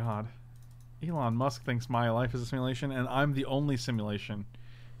 My God. Elon Musk thinks my life is a simulation, and I'm the only simulation.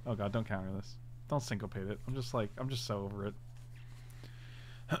 Oh God, don't counter this. Don't syncopate it. I'm just so over it.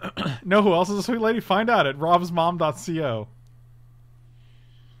 Know who else is a sweet lady? Find out at robsmom.co.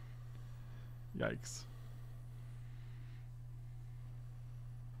 Yikes.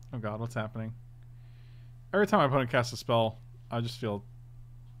 Oh God, what's happening? Every time my opponent casts a spell, I just feel...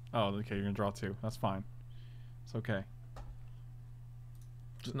 Oh, okay, you're going to draw 2. That's fine. It's okay.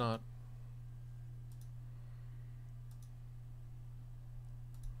 It's not.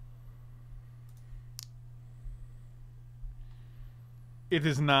 It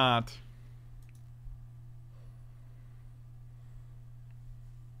is not.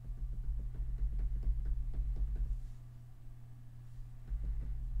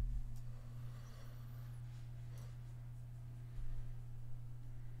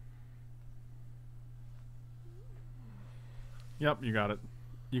 Yep, you got it.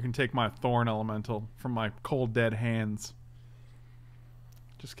 You can take my Thorn Elemental from my cold dead hands.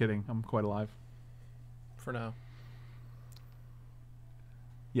 Just kidding. I'm quite alive. For now.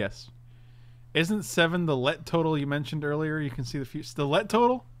 Yes. Isn't 7 the let total you mentioned earlier? You can see the future. The let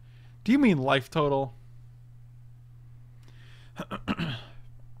total? Do you mean life total?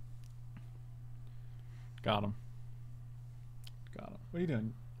 Got him. Got him. What are you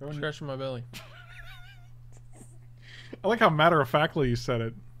doing? Scratching my belly. I like how matter-of-factly you said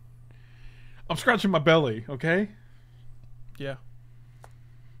it. I'm scratching my belly, okay? Yeah.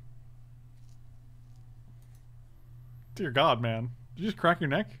 Dear God, man. Did you just crack your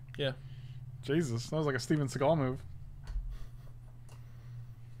neck? Yeah. Jesus, that was like a Steven Seagal move.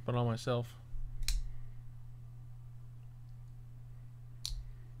 But on myself.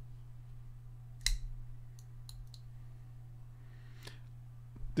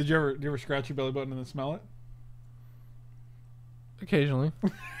 Do you ever scratch your belly button and then smell it? Occasionally.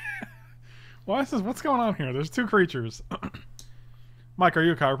 Why is this? What's going on here? There's 2 creatures. Mike, are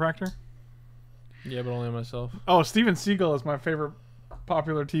you a chiropractor? Yeah, but only on myself. Oh, Steven Seagal is my favorite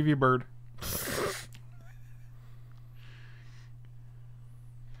popular TV bird.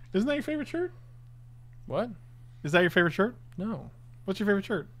 Isn't that your favorite shirt? What? Is that your favorite shirt? No. What's your favorite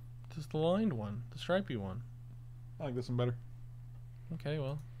shirt? Just the lined one. The stripy one. I like this one better. Okay,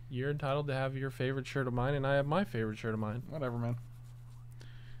 well, you're entitled to have your favorite shirt of mine, and I have my favorite shirt of mine. Whatever, man.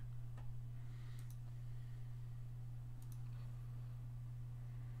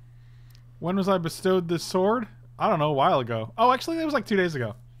 When was I bestowed this sword? I don't know, a while ago. Oh, actually, it was like 2 days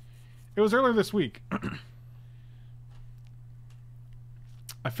ago. It was earlier this week.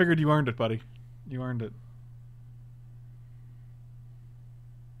 I figured you earned it, buddy. You earned it.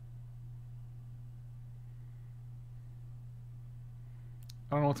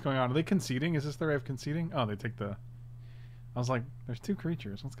 I don't know what's going on. Are they conceding? Is this their way of conceding? Oh, they take the... I was like, there's 2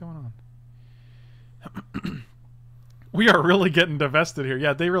 creatures. What's going on? We are really getting divested here.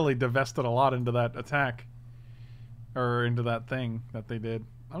 Yeah, they really divested a lot into that attack. Or into that thing that they did.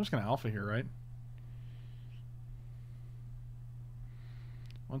 I'm just going to alpha here, right?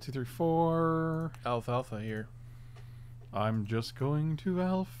 1, 2, 3, 4. Alfalfa here. I'm just going to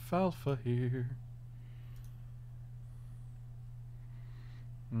alfalfa here.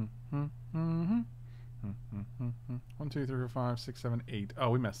 1, 2, 3, 4, 5, 6, 7, 8. Oh,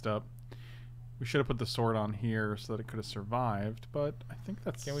 we messed up. We should have put the sword on here so that it could have survived, but I think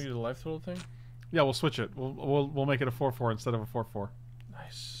that's... Can we do the life total thing? Yeah, we'll switch it. We'll make it a 4/4 instead of a 4/4.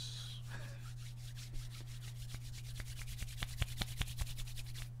 Nice.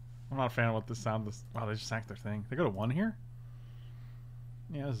 I'm not a fan of what this sound is. Wow, they just sacked their thing. They go to 1 here?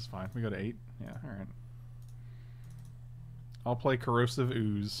 Yeah, this is fine. We go to 8. Yeah, all right. I'll play Corrosive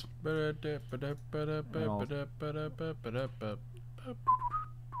Ooze.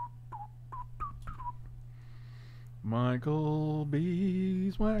 Michael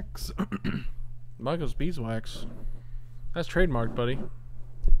Beeswax. Michael's beeswax. That's trademarked, buddy.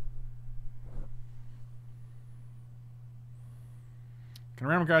 Can a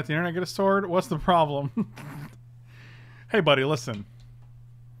random guy at the internet get a sword? What's the problem? Hey, buddy, listen.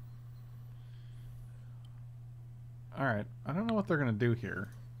 Alright, I don't know what they're going to do here.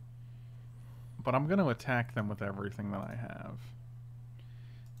 But I'm going to attack them with everything that I have.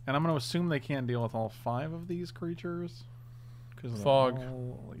 And I'm going to assume they can't deal with all 5 of these creatures. Because they're Fog.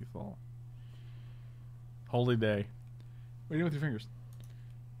 all lethal. Holy day. What are you doing with your fingers?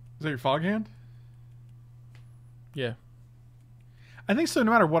 Is that your fog hand? Yeah. I think so.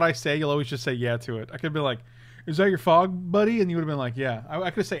 No matter what I say, you'll always just say yeah to it. I could be like, is that your fog, buddy? And you would have been like, yeah.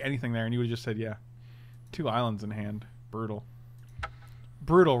 I could say anything there, and you would have just said yeah. 2 islands in hand. Brutal.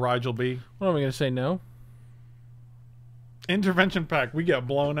 Brutal, Rigel B. What am I going to say? No? Intervention pack. We get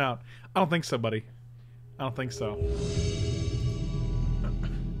blown out. I don't think so, buddy. I don't think so.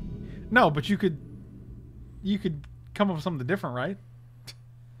 No, but you could come up with something different, right?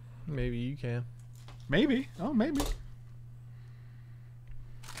 Maybe you can. Maybe. Oh, maybe.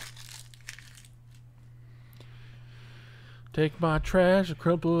 Take my trash and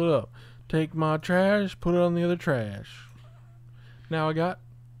crumple it up. Take my trash, put it on the other trash. Now I got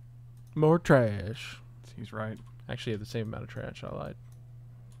more trash. He's right. Actually, I have the same amount of trash. I lied.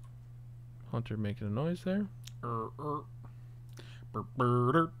 Hunter making a noise there.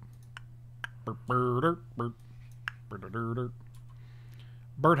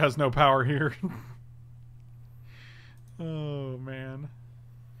 Bert has no power here. Oh man.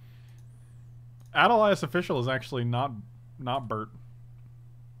 Adelias official is actually not Bert.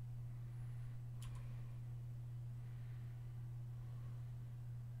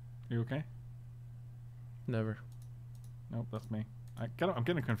 You okay? Never. Nope, that's me. I'm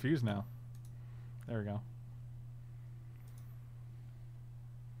getting confused now. There we go.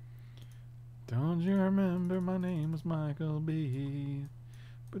 Don't you remember my name was Michael B.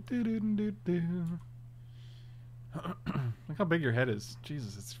 Look how big your head is.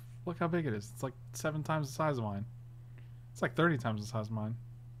 Jesus, look how big it is. It's like 7 times the size of mine. It's like 30 times the size of mine.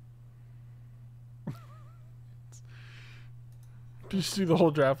 Just do the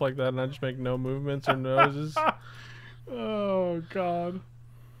whole draft like that and I just make no movements or noises. Oh, God.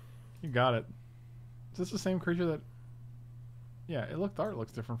 You got it. Is this the same creature that... Yeah, art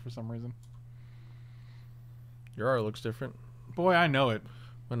looks different for some reason. Your art looks different. Boy, I know it.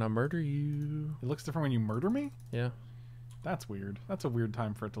 When I murder you. It looks different when you murder me? Yeah. That's weird. That's a weird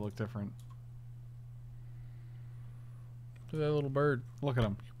time for it to look different. Look at that little bird. Look at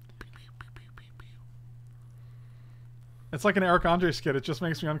him. It's like an Eric Andre skit. It just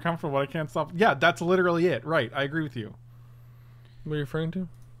makes me uncomfortable, but I can't stop. Yeah, that's literally it. Right. I agree with you. What are you referring to?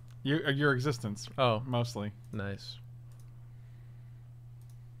 Your existence. Oh. Mostly. Nice.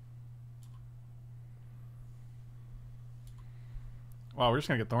 Wow, we're just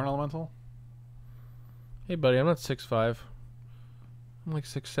going to get Thorn Elemental? Hey, buddy, I'm not 6'5". I'm like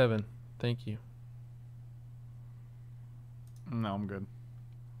 6'7". Thank you. No, I'm good.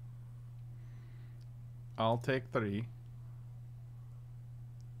 I'll take 3.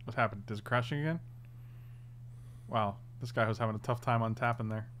 What happened? Is it crashing again? Wow, this guy was having a tough time untapping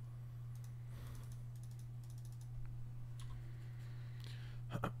there.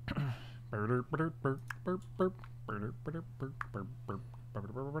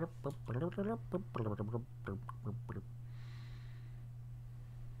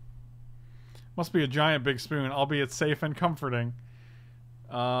 Must be a giant big spoon, albeit safe and comforting.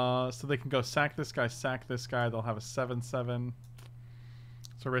 So they can go sack this guy. They'll have a 7/7.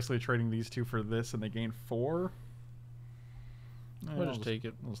 So we're basically trading these 2 for this, and they gain 4. We'll just take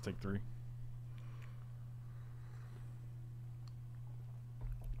it. We'll just take 3.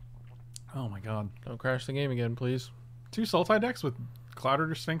 Oh my god. Don't crash the game again, please. 2 Sultai decks with Cloud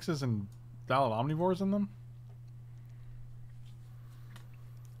Eater Sphinxes and Valid Omnivores in them?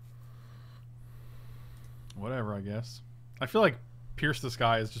 Whatever, I guess. I feel like Pierce the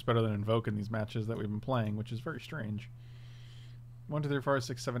Sky is just better than Invoke in these matches that we've been playing, which is very strange. 1, 2, 3, 4, 5,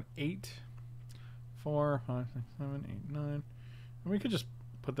 6, 7, 8. 4, 5, 6, 7, 8, 9. And we could just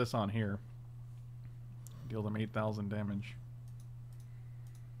put this on here. Deal them 8,000 damage.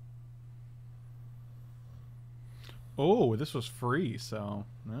 Oh, this was free, so...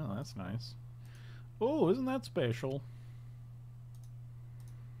 Oh, that's nice. Oh, isn't that special?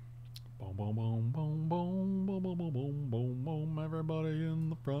 Boom, boom, boom, boom, boom, boom, boom, boom, boom, boom, boom. Everybody in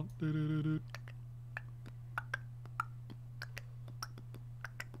the front. Do-do-do-do.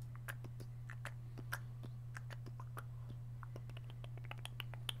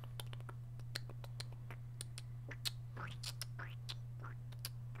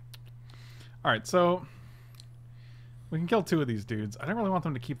 All right, so we can kill 2 of these dudes. I don't really want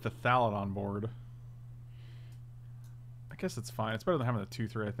them to keep the Thalat on board. I guess it's fine. It's better than having the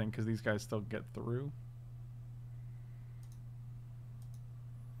 2-3, I think, because these guys still get through.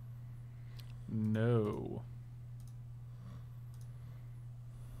 No.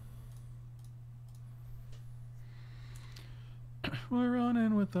 We're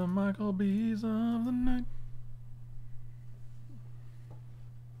running with the Michael B's of the night.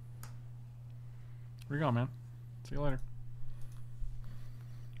 Where you going, man? See you later.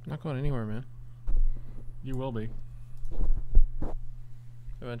 I'm not going anywhere, man. You will be.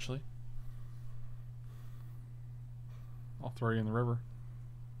 Eventually. I'll throw you in the river.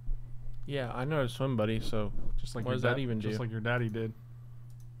 Yeah, I know how to swim, buddy, so Just like what your does that even do? Just like your daddy did.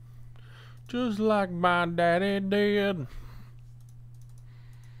 Just like my daddy did. Is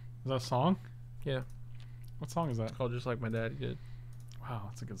that a song? Yeah. What song is that? It's called Just Like My Daddy Did. Wow,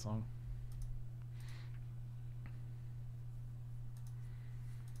 that's a good song.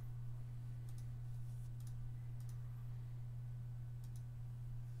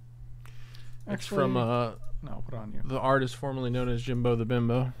 It's from no, put it on you. the artist formerly known as Jimbo the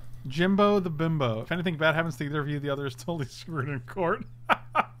Bimbo. Jimbo the Bimbo. If anything bad happens to either of you, the other is totally screwed in court.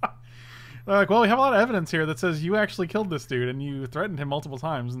 They're like, well, we have a lot of evidence here that says you actually killed this dude and you threatened him multiple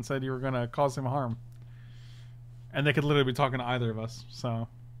times and said you were going to cause him harm. And they could literally be talking to either of us, so.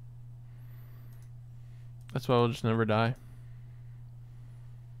 That's why we'll just never die.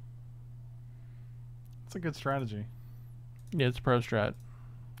 It's a good strategy. Yeah, it's pro strat.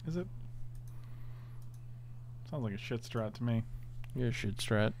 Is it? Sounds like a shit strat to me. You're a shit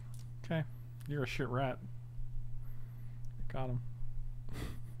strat. Okay. You're a shit rat. Got him.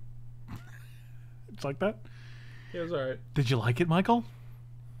 It's like that? Yeah, it's alright. Did you like it, Michael?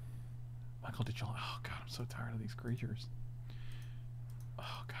 Michael, did you like... Oh, God, I'm so tired of these creatures.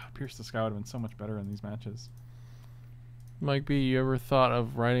 Oh, God, Pierce the Sky would have been so much better in these matches. Mike B, you ever thought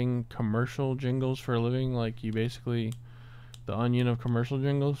of writing commercial jingles for a living? Like, you basically... the Onion of commercial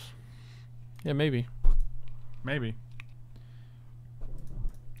jingles? Yeah, maybe. Maybe.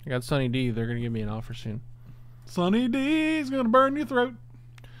 I got Sunny D. They're going to give me an offer soon. Sunny D's gonna burn your throat.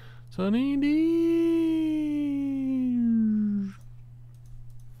 Sunny D.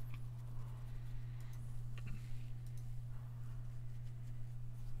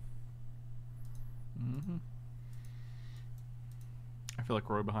 I feel like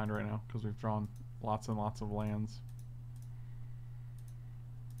we're way behind right now because we've drawn lots and lots of lands.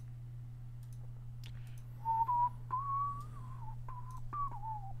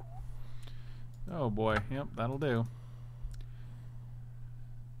 Oh boy, yep, that'll do.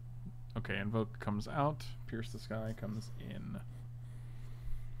 Okay, Invoke comes out. Pierce the Sky comes in.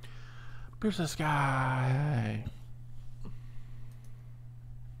 Pierce the Sky.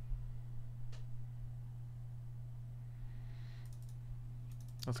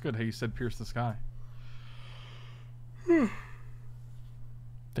 That's good. Hey, you said Pierce the Sky.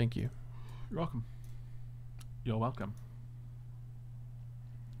 Thank you. You're welcome. You're welcome.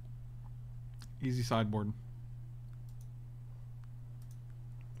 Easy sideboard.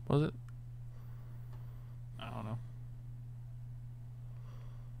 Was it? I don't know.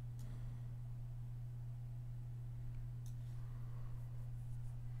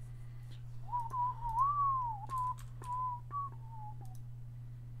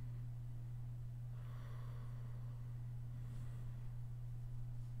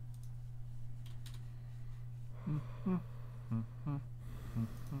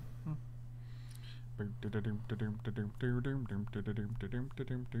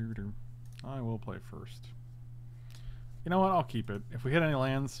 I will play first. You know what? I'll keep it. If we hit any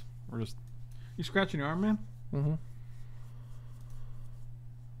lands, we're just... You scratching your arm, man? Mm-hmm.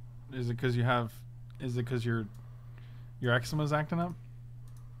 Is it because you have... Is it because your eczema's acting up?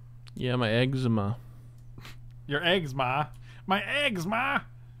 Yeah, my eczema. Your eggs, Ma. My eggs, Ma!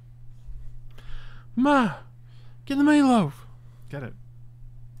 Ma, get the meatloaf. Get it.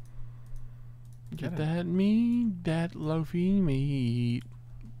 Get that meat, that loafy meat.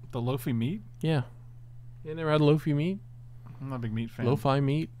 The loafy meat? Yeah. You never had loafy meat? I'm not a big meat fan. Lo-fi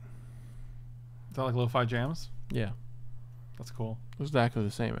meat? Is that like lo-fi jams? Yeah. That's cool. Exactly the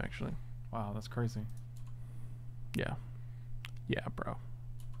same, actually. Wow, that's crazy. Yeah. Yeah, bro.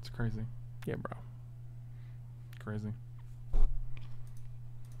 It's crazy. Yeah, bro. Crazy.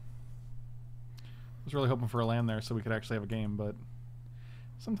 was really hoping for a land there so we could actually have a game, but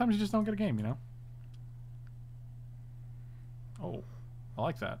sometimes you just don't get a game, you know? Oh, I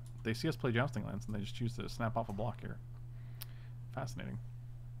like that. They see us play Jousting Lands and they just choose to snap off a block here. Fascinating.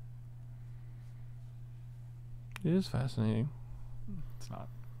 It is fascinating. It's not.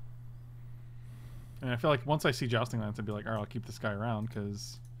 And I feel like once I see Jousting Lands, I'd be like, all right, I'll keep this guy around,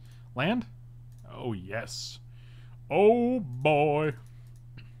 because... Land? Oh, yes. Oh, boy.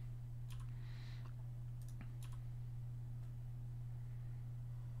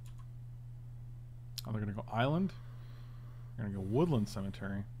 Oh, they're going to go Island. They're going to go Woodland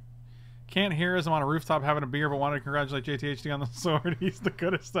Cemetery. Can't hear as I'm on a rooftop having a beer, but wanted to congratulate JTHD on the sword. He's the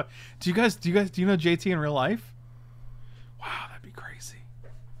goodest. Do you know JT in real life? Wow, that'd be crazy.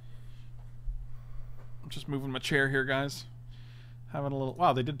 I'm just moving my chair here, guys. Having a little...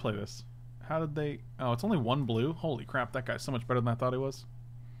 Wow, they did play this. How did they... Oh, it's only one blue? Holy crap, that guy's so much better than I thought he was.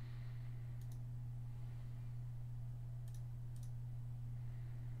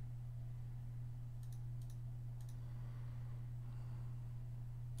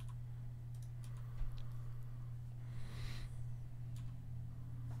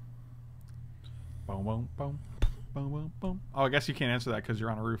 Boom, boom, boom. Boom, boom, boom. Oh, I guess you can't answer that because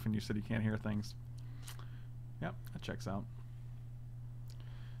you're on a roof and you said you can't hear things. Yep, that checks out.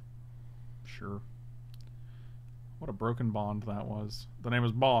 Sure. What a broken bond that was. The name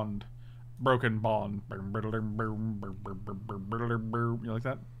is Bond. Broken Bond. You like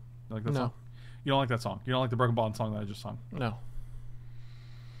that? You like that No. song? You don't like that song? You don't like the Broken Bond song that I just sung? No.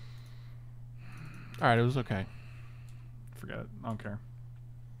 Alright, it was okay. Forget it. I don't care.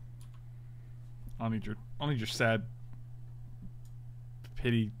 I don't need your sad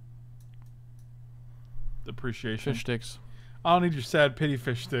pity appreciation. Fish sticks. I don't need your sad pity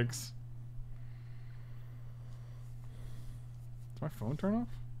fish sticks. Did my phone turn off?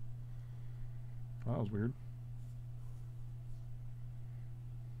 Oh, that was weird.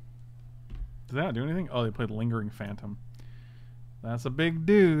 Did that not do anything? Oh, they played Lingering Phantom. That's a big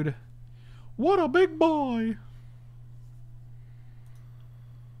dude. What a big boy!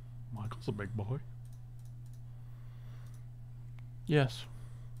 Michael's a big boy. Yes.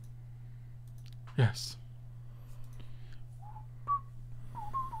 Yes.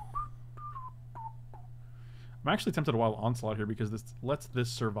 I'm actually tempted to Wild Onslaught here because this lets this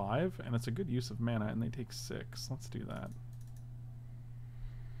survive, and it's a good use of mana, and they take 6. Let's do that.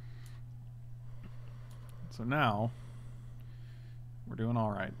 So now, we're doing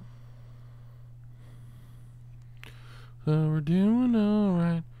alright. So we're doing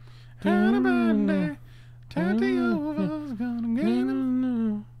alright. Had a bad day. Tatiova's gonna get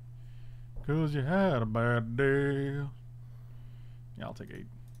him. 'Cause you had a bad day. Yeah, I'll take 8.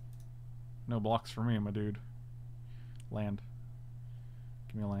 No blocks for me, my dude. Land.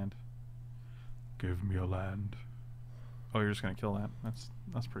 Give me a land. Give me a land. Oh, you're just gonna kill that.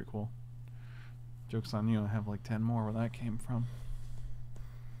 That's pretty cool. Joke's on you, I have like 10 more where that came from.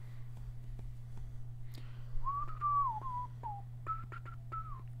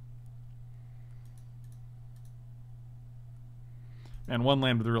 And one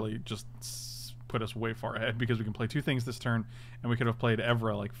land would really just put us way far ahead because we can play 2 things this turn, and we could have played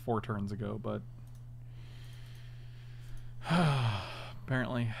Evra like 4 turns ago, but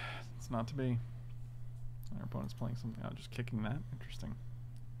apparently it's not to be. Our opponent's playing something out, just kicking that. Interesting.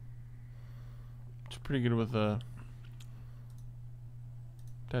 It's pretty good with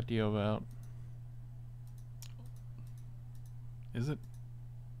Tatiova out. Is it?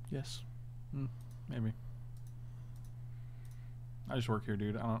 Yes. Maybe. I just work here,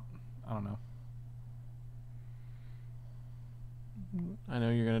 dude. I don't know. I know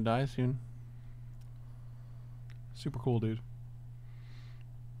you're gonna die soon. Super cool, dude.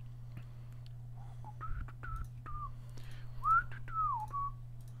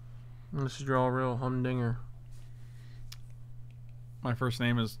 Let's draw a real humdinger. My first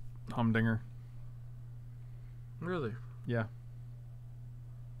name is Humdinger. Really? Yeah.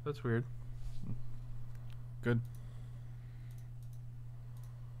 That's weird. Good.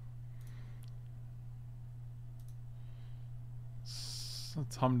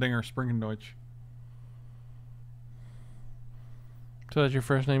 It's Humdinger Springendeutsch. So that's your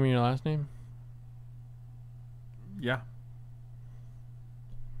first name and your last name? Yeah.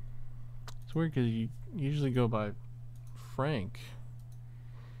 It's weird because you usually go by Frank.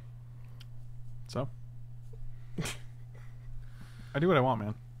 So? I do what I want,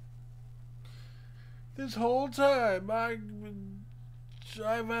 man. This whole time, I've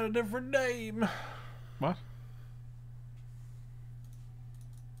had a different name. What?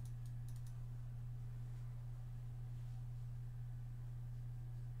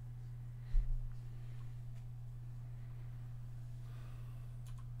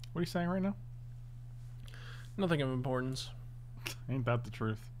 What are you saying right now? Nothing of importance. Ain't that the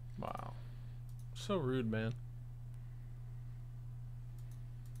truth? Wow. So rude, man.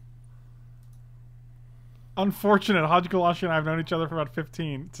 Unfortunate. Haji Galashi and I have known each other for about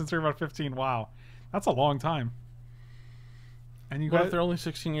 15. Since we were about 15. Wow. That's a long time. And you What guys, if they're only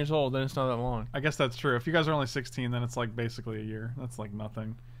 16 years old? Then it's not that long. I guess that's true. If you guys are only 16, then it's like basically a year. That's like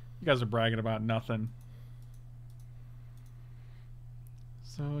nothing. You guys are bragging about nothing.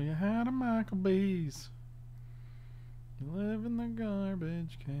 So you had a Michael B's. You live in the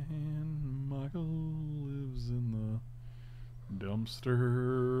garbage can. Michael lives in the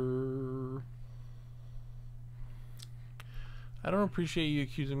dumpster. I don't appreciate you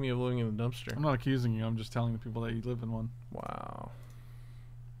accusing me of living in the dumpster. I'm not accusing you. I'm just telling the people that you live in one. Wow.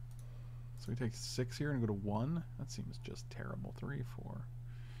 So we take 6 here and go to 1. That seems just terrible. 3, 4.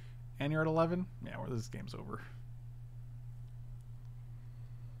 And you're at 11? Yeah, well, this game's over.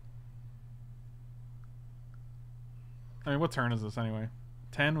 I mean, what turn is this anyway?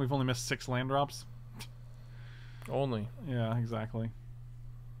 10? We've only missed 6 land drops? Only. Yeah, exactly.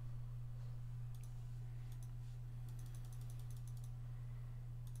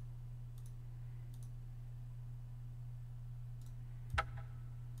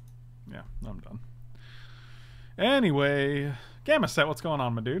 Yeah, I'm done. Anyway, Gamma Set, what's going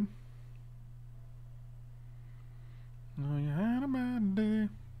on, my dude? Oh, you had a bad day.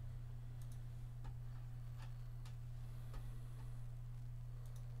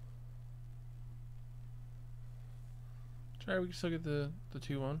 Try, we can still get the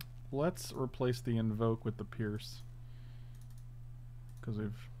 2-1. Let's replace the Invoke with the Pierce. Because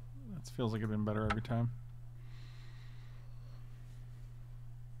that feels like it's been better every time.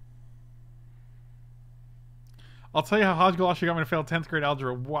 I'll tell you how Haji Galashi got me to fail 10th grade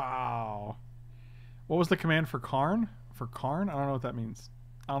algebra. Wow. What was the command for Karn? For Karn? I don't know what that means.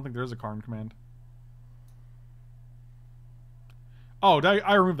 I don't think there is a Karn command. Oh,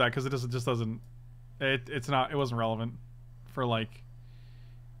 I removed that because it just doesn't... It wasn't relevant for, like...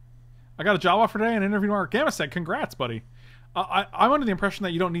 I got a job offer today and an interview tomorrow. Gamma said, congrats, buddy. I'm under the impression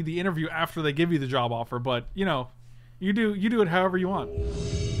that you don't need the interview after they give you the job offer, but, you know, you do it however you want.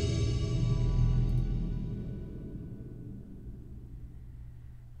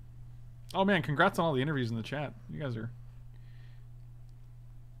 Oh man, congrats on all the interviews in the chat. You guys are...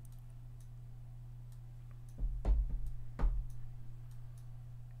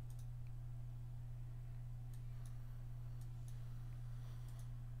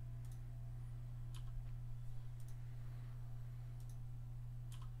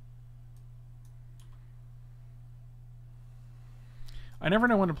 I never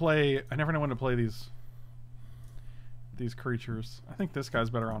know when to play these creatures. I think this guy's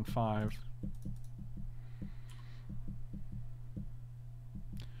better on 5.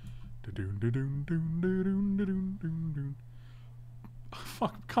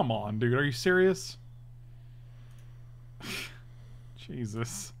 Fuck, come on, dude. Are you serious?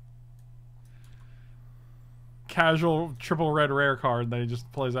 Jesus. Casual triple red rare card that he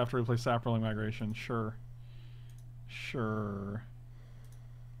just plays after we play Saproling Migration. Sure. Sure.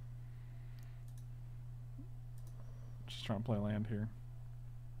 Just trying to play land here.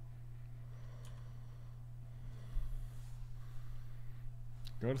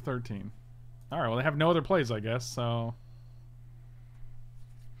 Go to 13. Alright, well they have no other plays, I guess, so...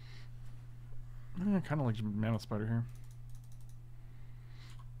 kind of like Mana Spider here.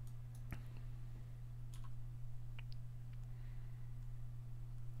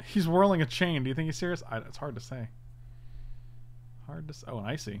 He's whirling a chain. Do you think he's serious? It's hard to say. Hard to say. Oh, an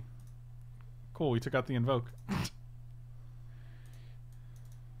Icy. Cool, we took out the Invoke.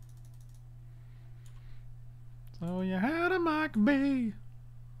 So you had a Mike B.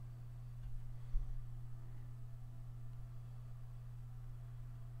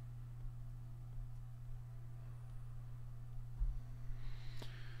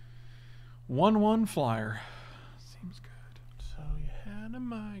 One flyer. Seems good. So you had a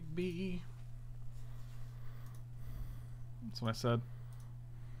Mike B. That's what I said.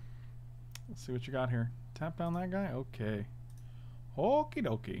 Let's see what you got here. Tap down that guy? Okay. Okie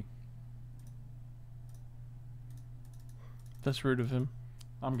dokie. That's rude of him.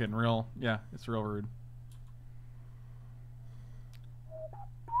 I'm getting real. Yeah, it's real rude.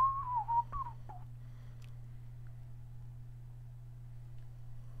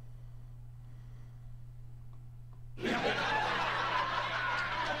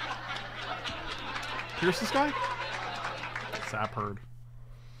 Pierce this guy? Sap herd.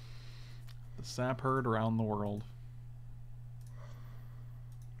 The sap herd around the world.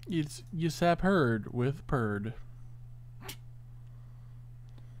 It's you sap herd with purd.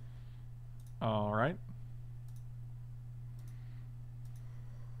 All right.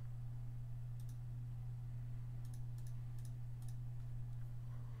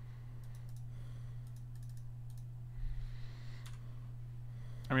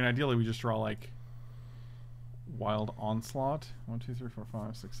 I mean, ideally we just draw like Wild Onslaught. 1, 2, 3, 4,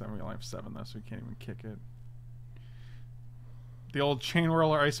 5, 6, 7. We only have 7 though, so we can't even kick it. The old Chain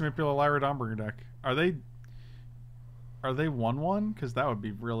Whirler Ice Manipulator Lyra Dombringer deck. Are they 1/1? Because that would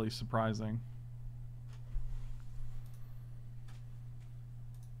be really surprising.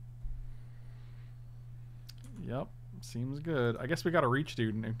 Yep, seems good. I guess we got to reach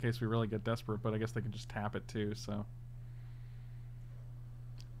dude in case we really get desperate, but I guess they can just tap it too, so.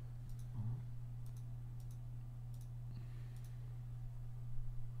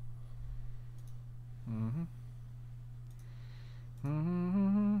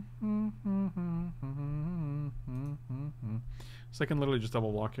 So I can literally just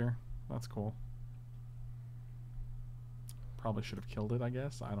double block here. That's cool. Probably should have killed it, I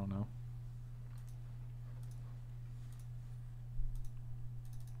guess. I don't know.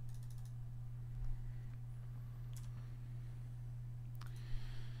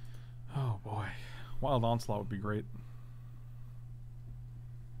 Oh boy. Wild Onslaught would be great.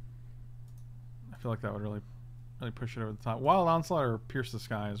 I feel like that would really push it over the top. Wild Onslaught or Pierce the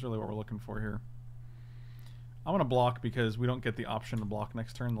Sky is really what we're looking for here. I'm going to block because we don't get the option to block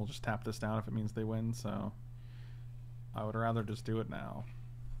next turn. They'll just tap this down if it means they win, so I would rather just do it now.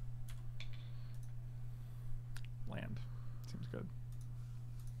 Land. Seems good.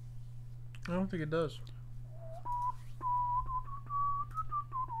 I don't think it does.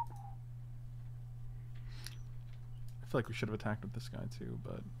 I feel like we should have attacked with this guy too,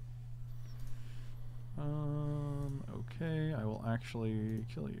 but okay, I will actually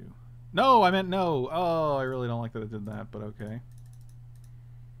kill you. No, I meant no. Oh, I really don't like that it did that, but okay.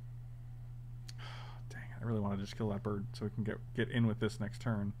 Dang, I really want to just kill that bird so we can get in with this next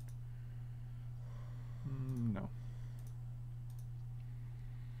turn. No.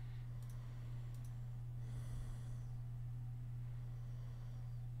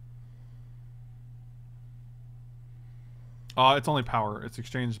 It's only power. It's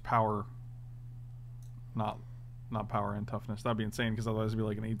exchange power, not power and toughness. That'd be insane because otherwise it'd be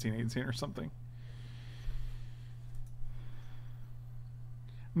like an 18/18 or something.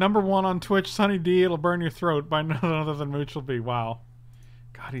 #1 on Twitch, Sunny D. It'll burn your throat by none other than Mooch will be. Wow,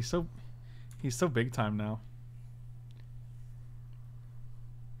 God, he's so big time now.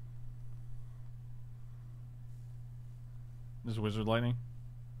 Is Wizard Lightning?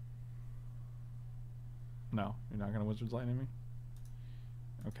 No, you're not gonna Wizard's Lightning me.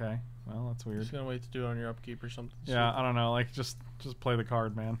 Okay, well that's weird. Just gonna wait to do it on your upkeep or something. Yeah, I don't know. Like just play the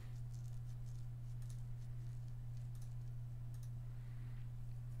card, man.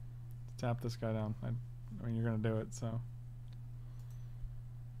 Tap this guy down. I mean, you're gonna do it, so.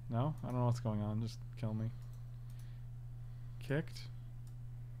 No, I don't know what's going on. Just kill me. Kicked.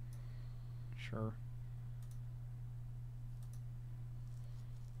 Sure.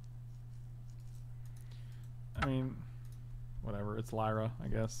 I mean, whatever. It's Lyra, I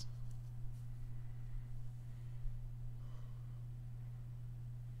guess.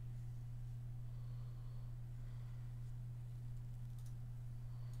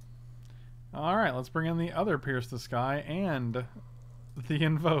 Alright, let's bring in the other Pierce the Sky and the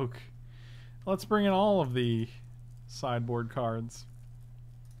Invoke. Let's bring in all of the sideboard cards.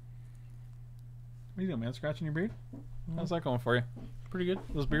 What are you doing, man? Scratching your beard? How's that going for you? Pretty good.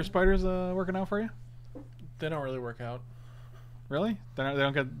 Those beer spiders working out for you? They don't really work out. Really? They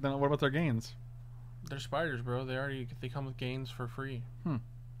don't get. Then what about their gains? They're spiders, bro. They come with gains for free.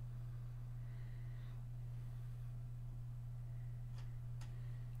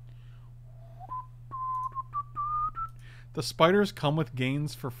 The spiders come with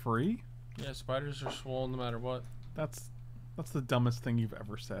gains for free? Yeah, spiders are swole no matter what. That's the dumbest thing you've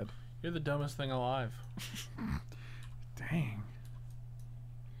ever said. You're the dumbest thing alive. Dang.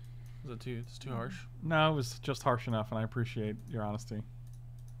 Is it it's too harsh? No, it was just harsh enough, and I appreciate your honesty.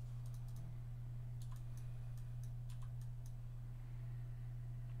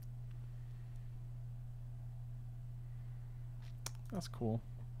 That's cool.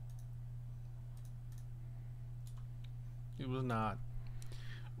 It was not.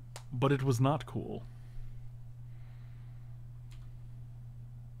 But it was not cool.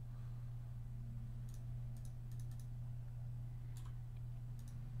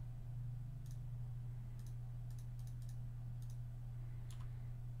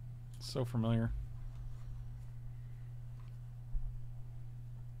 So familiar.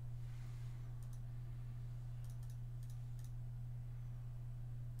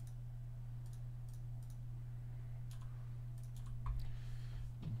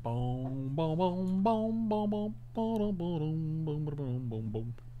 Boom, boom, boom, boom, boom, boom, boom, boom, boom, boom, boom, boom,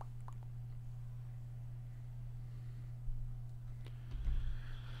 boom.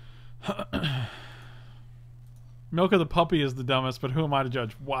 Milk of the puppy is the dumbest, but who am I to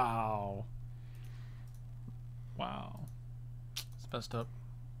judge? Wow. Wow. It's messed up.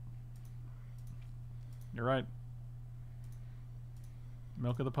 You're right.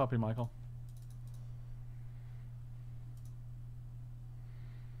 Milk of the puppy, Michael.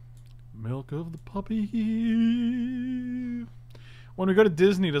 Milk of the puppy. When we go to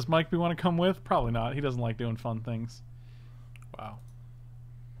Disney, does Mike B want to come with? Probably not. He doesn't like doing fun things. Wow.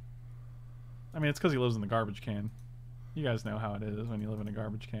 I mean, it's because he lives in the garbage can. You guys know how it is when you live in a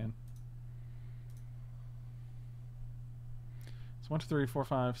garbage can. So 1, 2, 3, 4,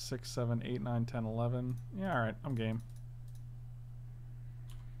 5, 6, 7, 8, 9, 10, 11. Yeah, alright. I'm game.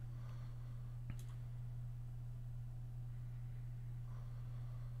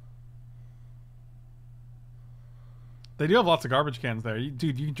 They do have lots of garbage cans there.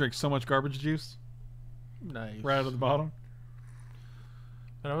 Dude, you can drink so much garbage juice. Nice. Right out of the bottom.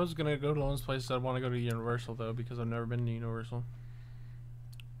 And I was gonna go to one of those places. I'd want to go to Universal though because I've never been to Universal.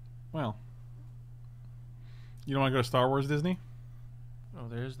 Well, you don't want to go to Star Wars Disney? Oh,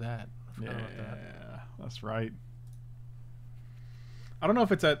 there's that. I forgot about that. Yeah, that's right. I don't know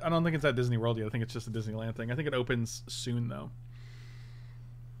if it's at. I don't think it's at Disney World yet. I think it's just a Disneyland thing. I think it opens soon though.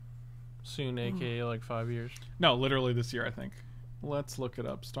 Soon, aka like 5 years. No, literally this year, I think. Let's look it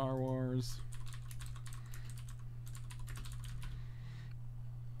up. Star Wars.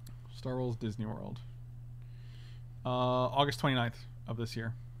 Star Wars Disney World. August 29th of this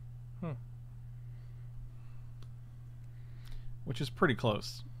year. Which is pretty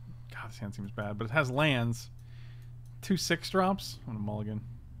close. God, this hand seems bad. But it has lands. 2 6 drops. On a mulligan.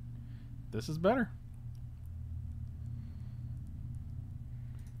 This is better.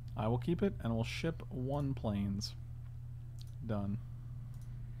 I will keep it and we'll ship 1 planes. Done.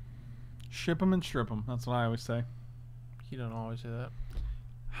 Ship them and strip them. That's what I always say. You don't always say that.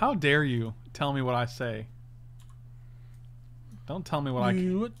 How dare you tell me what I say? Don't tell me what I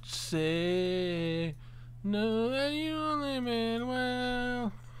You would say, no, that you only meant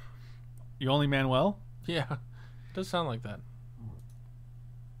well. You only Manuel? Yeah, it does sound like that.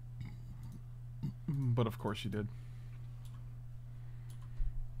 But of course you did.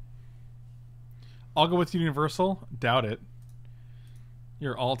 I'll go with Universal. Doubt it.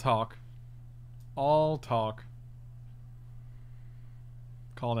 You're all talk. All talk.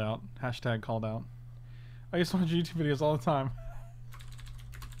 Called out. Hashtag called out. I used to watch YouTube videos all the time.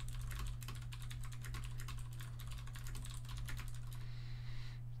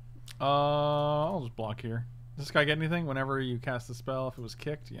 I'll just block here. Does this guy get anything whenever you cast a spell? If it was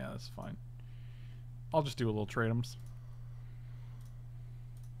kicked? Yeah, that's fine. I'll just do a little trade-ems.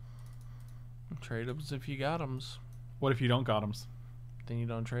 Trade 'ems if you got 'ems. What if you don't got 'ems? Then you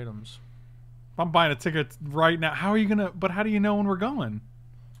don't trade 'ems. If I'm buying a ticket right now, how are you gonna... But how do you know when we're going?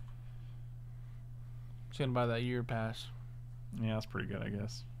 Just gonna buy that year pass. Yeah, that's pretty good, I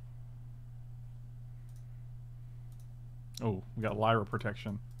guess. Oh, we got Lyra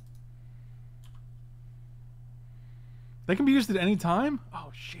protection. They can be used at any time?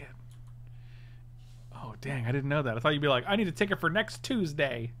 Oh, shit. Oh, dang, I didn't know that. I thought you'd be like, I need a ticket for next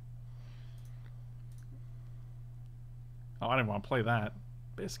Tuesday. Oh, I didn't want to play that.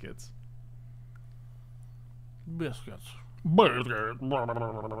 Biscuits. Biscuits. What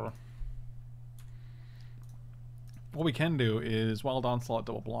we can do is Wild Onslaught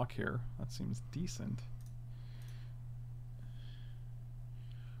double block here. That seems decent.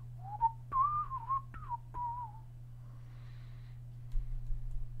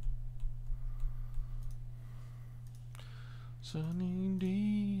 Sunny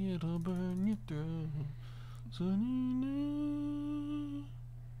day, it'll burn you through. Sunny day.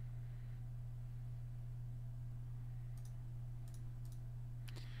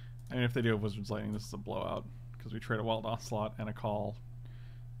 I mean, if they do have Wizard's Lightning, this is a blowout. Because we trade a Wild Onslaught and a call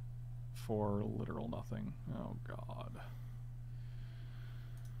for literal nothing. Oh, God.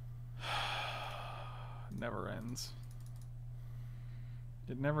 Never ends.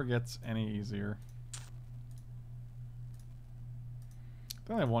 It never gets any easier.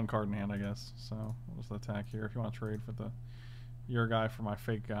 They only have 1 card in hand, I guess. So, what was the attack here? If you want to trade for your guy for my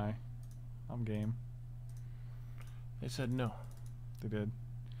fake guy, I'm game. They said no. They did.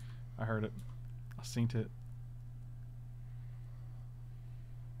 I heard it. I seen it.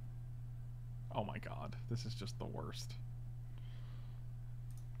 Oh my god. This is just the worst.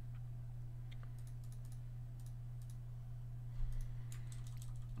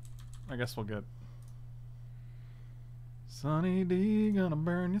 I guess we'll get Sunny D gonna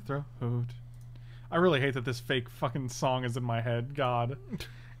burn your throat. I really hate that this fake fucking song is in my head. God.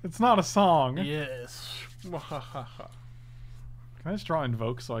 It's not a song. Yes. Can I just draw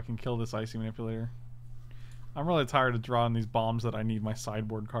Invoke so I can kill this Icy Manipulator? I'm really tired of drawing these bombs that I need my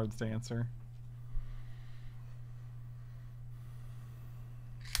sideboard cards to answer.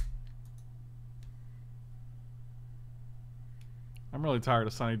 I'm really tired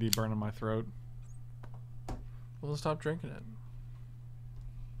of Sunny D burning my throat. Well, stop drinking it.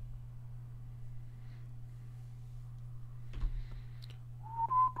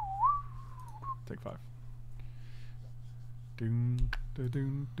 Take 5. Doom,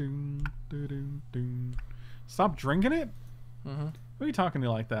 da-doom, doom, da-doom, doom. Stop drinking it? Mm-hmm. Who are you talking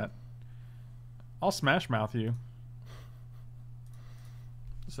to like that? I'll smash mouth you.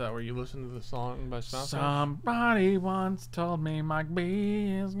 Is that where you listen to the song by Smash? Somebody once told me Mike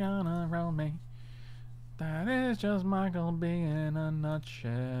B is gonna roll me. That is just Michael B in a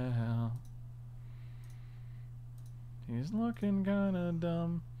nutshell. He's looking kinda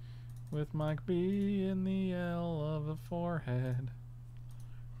dumb with Mike B in the L of the forehead.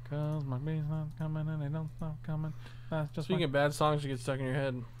 Cause Mike B's not coming and they don't stop coming. That's just Speaking of bad songs that get stuck in your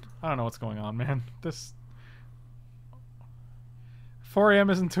head. I don't know what's going on, man. This 4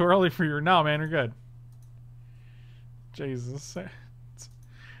 a.m. isn't too early for you. No, man, you're good. Jesus.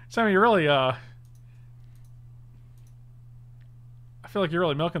 Sammy, you're really, I feel like you're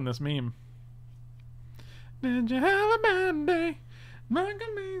really milking this meme. Did you have a bad day? How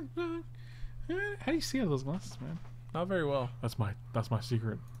do you see out of those glasses, man? Not very well. That's my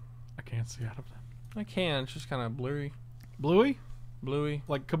secret. I can't see out of them. I can. It's just kind of blurry. Bluey? Bluey.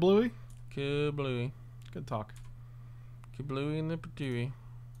 Like kablooey? Kablooey. Good talk. Kablooey and the patooey.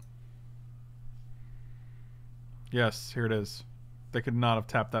 Yes, here it is. They could not have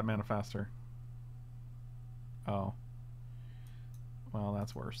tapped that mana faster. Oh. Well,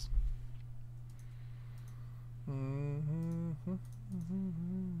 that's worse.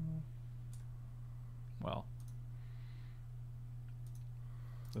 Well.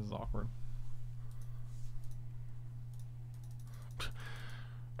 This is awkward.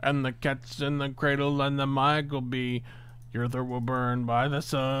 And the cat's in the cradle and the mic will be your throat will burn by the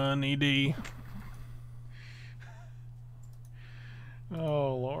Sunny D.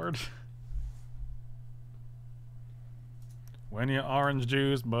 Oh, Lord. When you orange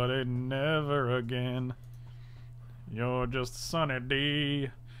juice, but it never again. You're just Sunny D.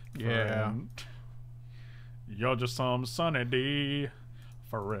 Yeah. Friend. You're just some Sunny D.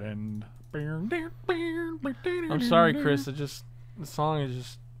 Friend. I'm sorry, Chris. The song is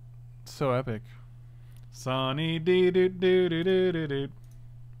just so epic. Sunny D do do do do do do.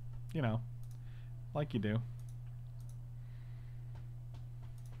 You know, like you do.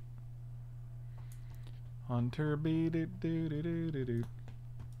 Hunter B do do do do do do.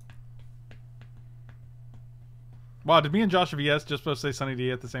 Wow, did me and Josh VS just supposed to say Sunny D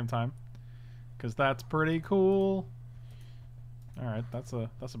at the same time? Because that's pretty cool. All right, that's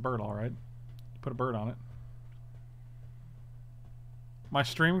a bird, all right. Put a bird on it. My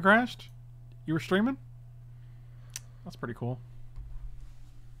stream crashed? You were streaming? That's pretty cool.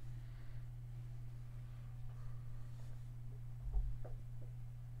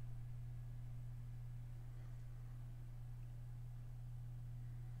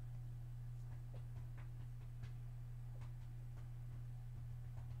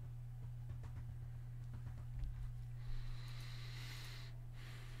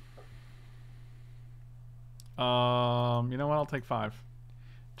 You know what? I'll take 5.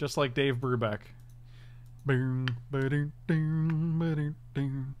 Just like Dave Brubeck. You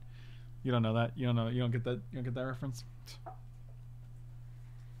don't know that? You don't know? You don't get that? You don't get that reference?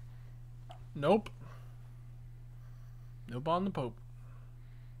 Nope. Nope on the Pope.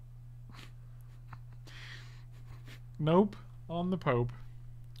 Nope on the Pope.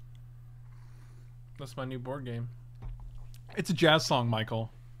 That's my new board game. It's a jazz song,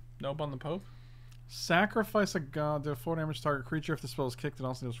 Michael. Nope on the Pope? Sacrifice a god to 4 damage to target creature. If the spell is kicked, it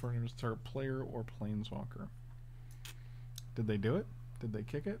also deals 4 damage to target player or planeswalker. Did they do it? Did they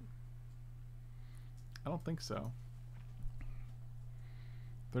kick it? I don't think so.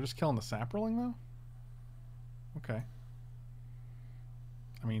 They're just killing the Saproling, though? Okay.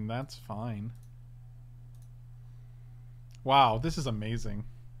 I mean, that's fine. Wow, this is amazing.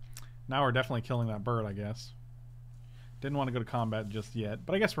 Now we're definitely killing that bird, I guess. Didn't want to go to combat just yet,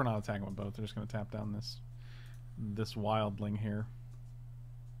 but I guess we're not attacking with both. They're just going to tap down this wildling here.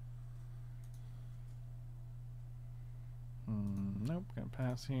 Nope, gonna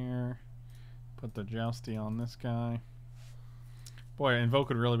pass here. Put the jousty on this guy. Boy, Invoke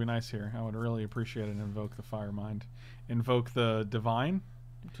would really be nice here. I would really appreciate an Invoke the Fire Mind. Invoke the Divine.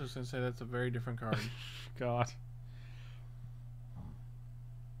 I was going to say that's a very different card. God.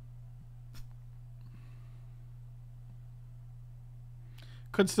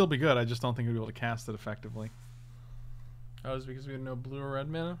 Could still be good. I just don't think we'd be able to cast it effectively. Oh, is it because we had no blue or red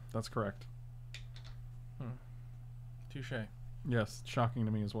mana? That's correct. Touche. Yes, shocking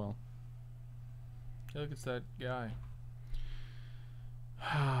to me as well. Hey, look, it's that guy.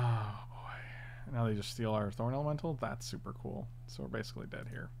 Oh boy. Now they just steal our Thorn Elemental? That's super cool. So we're basically dead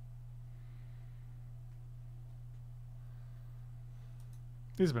here.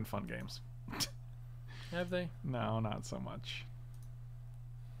 These have been fun games. Have they? No, not so much.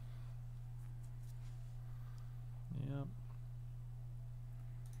 Yep.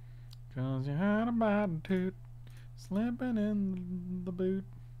 'Cause you had a bad tooth slipping in the boot.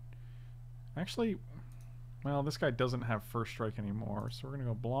 Actually, well, this guy doesn't have first strike anymore, so we're going to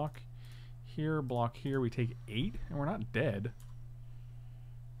go block here, block here. We take 8, and we're not dead.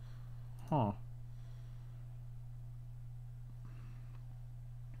 Huh.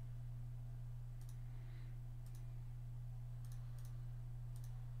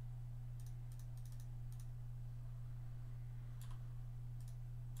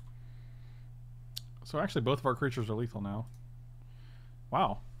 So actually both of our creatures are lethal now.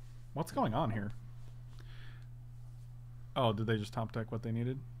 Wow. What's going on here? Oh, did they just top deck what they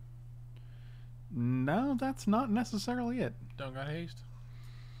needed? No, that's not necessarily it. Don't got haste.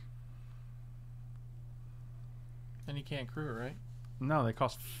 And you can't crew it, right? No, they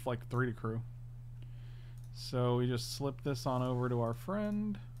cost like 3 to crew. So we just slip this on over to our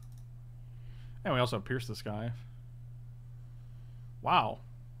friend. And we also have Pierce the Sky. Wow.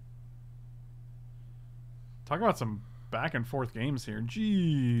 Talk about some back and forth games here.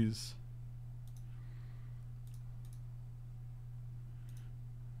 Jeez.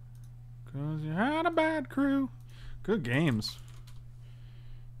 Cause you had a bad crew. Good games.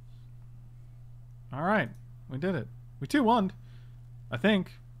 Alright. We did it. We 2-1'd. I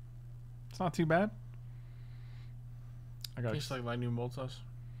think. It's not too bad. I got Tastes like lightning bolts us.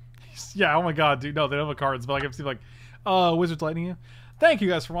 Yeah, oh my god, dude. No, they don't have cards, but like I've seen like Wizards Lightning you. Thank you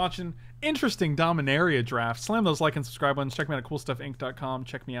guys for watching. Interesting Dominaria draft. Slam those like and subscribe buttons. Check me out at coolstuffinc.com.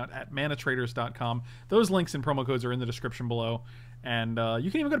 Check me out at manatraders.com. Those links and promo codes are in the description below. And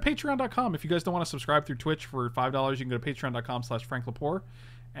you can even go to patreon.com. If you guys don't want to subscribe through Twitch for $5, you can go to patreon.com/FrankLepore.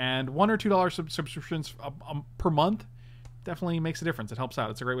 And $1 or $2 subscriptions per month definitely makes a difference. It helps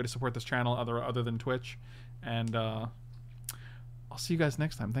out. It's a great way to support this channel other than Twitch. And I'll see you guys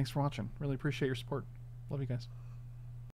next time. Thanks for watching. Really appreciate your support. Love you guys.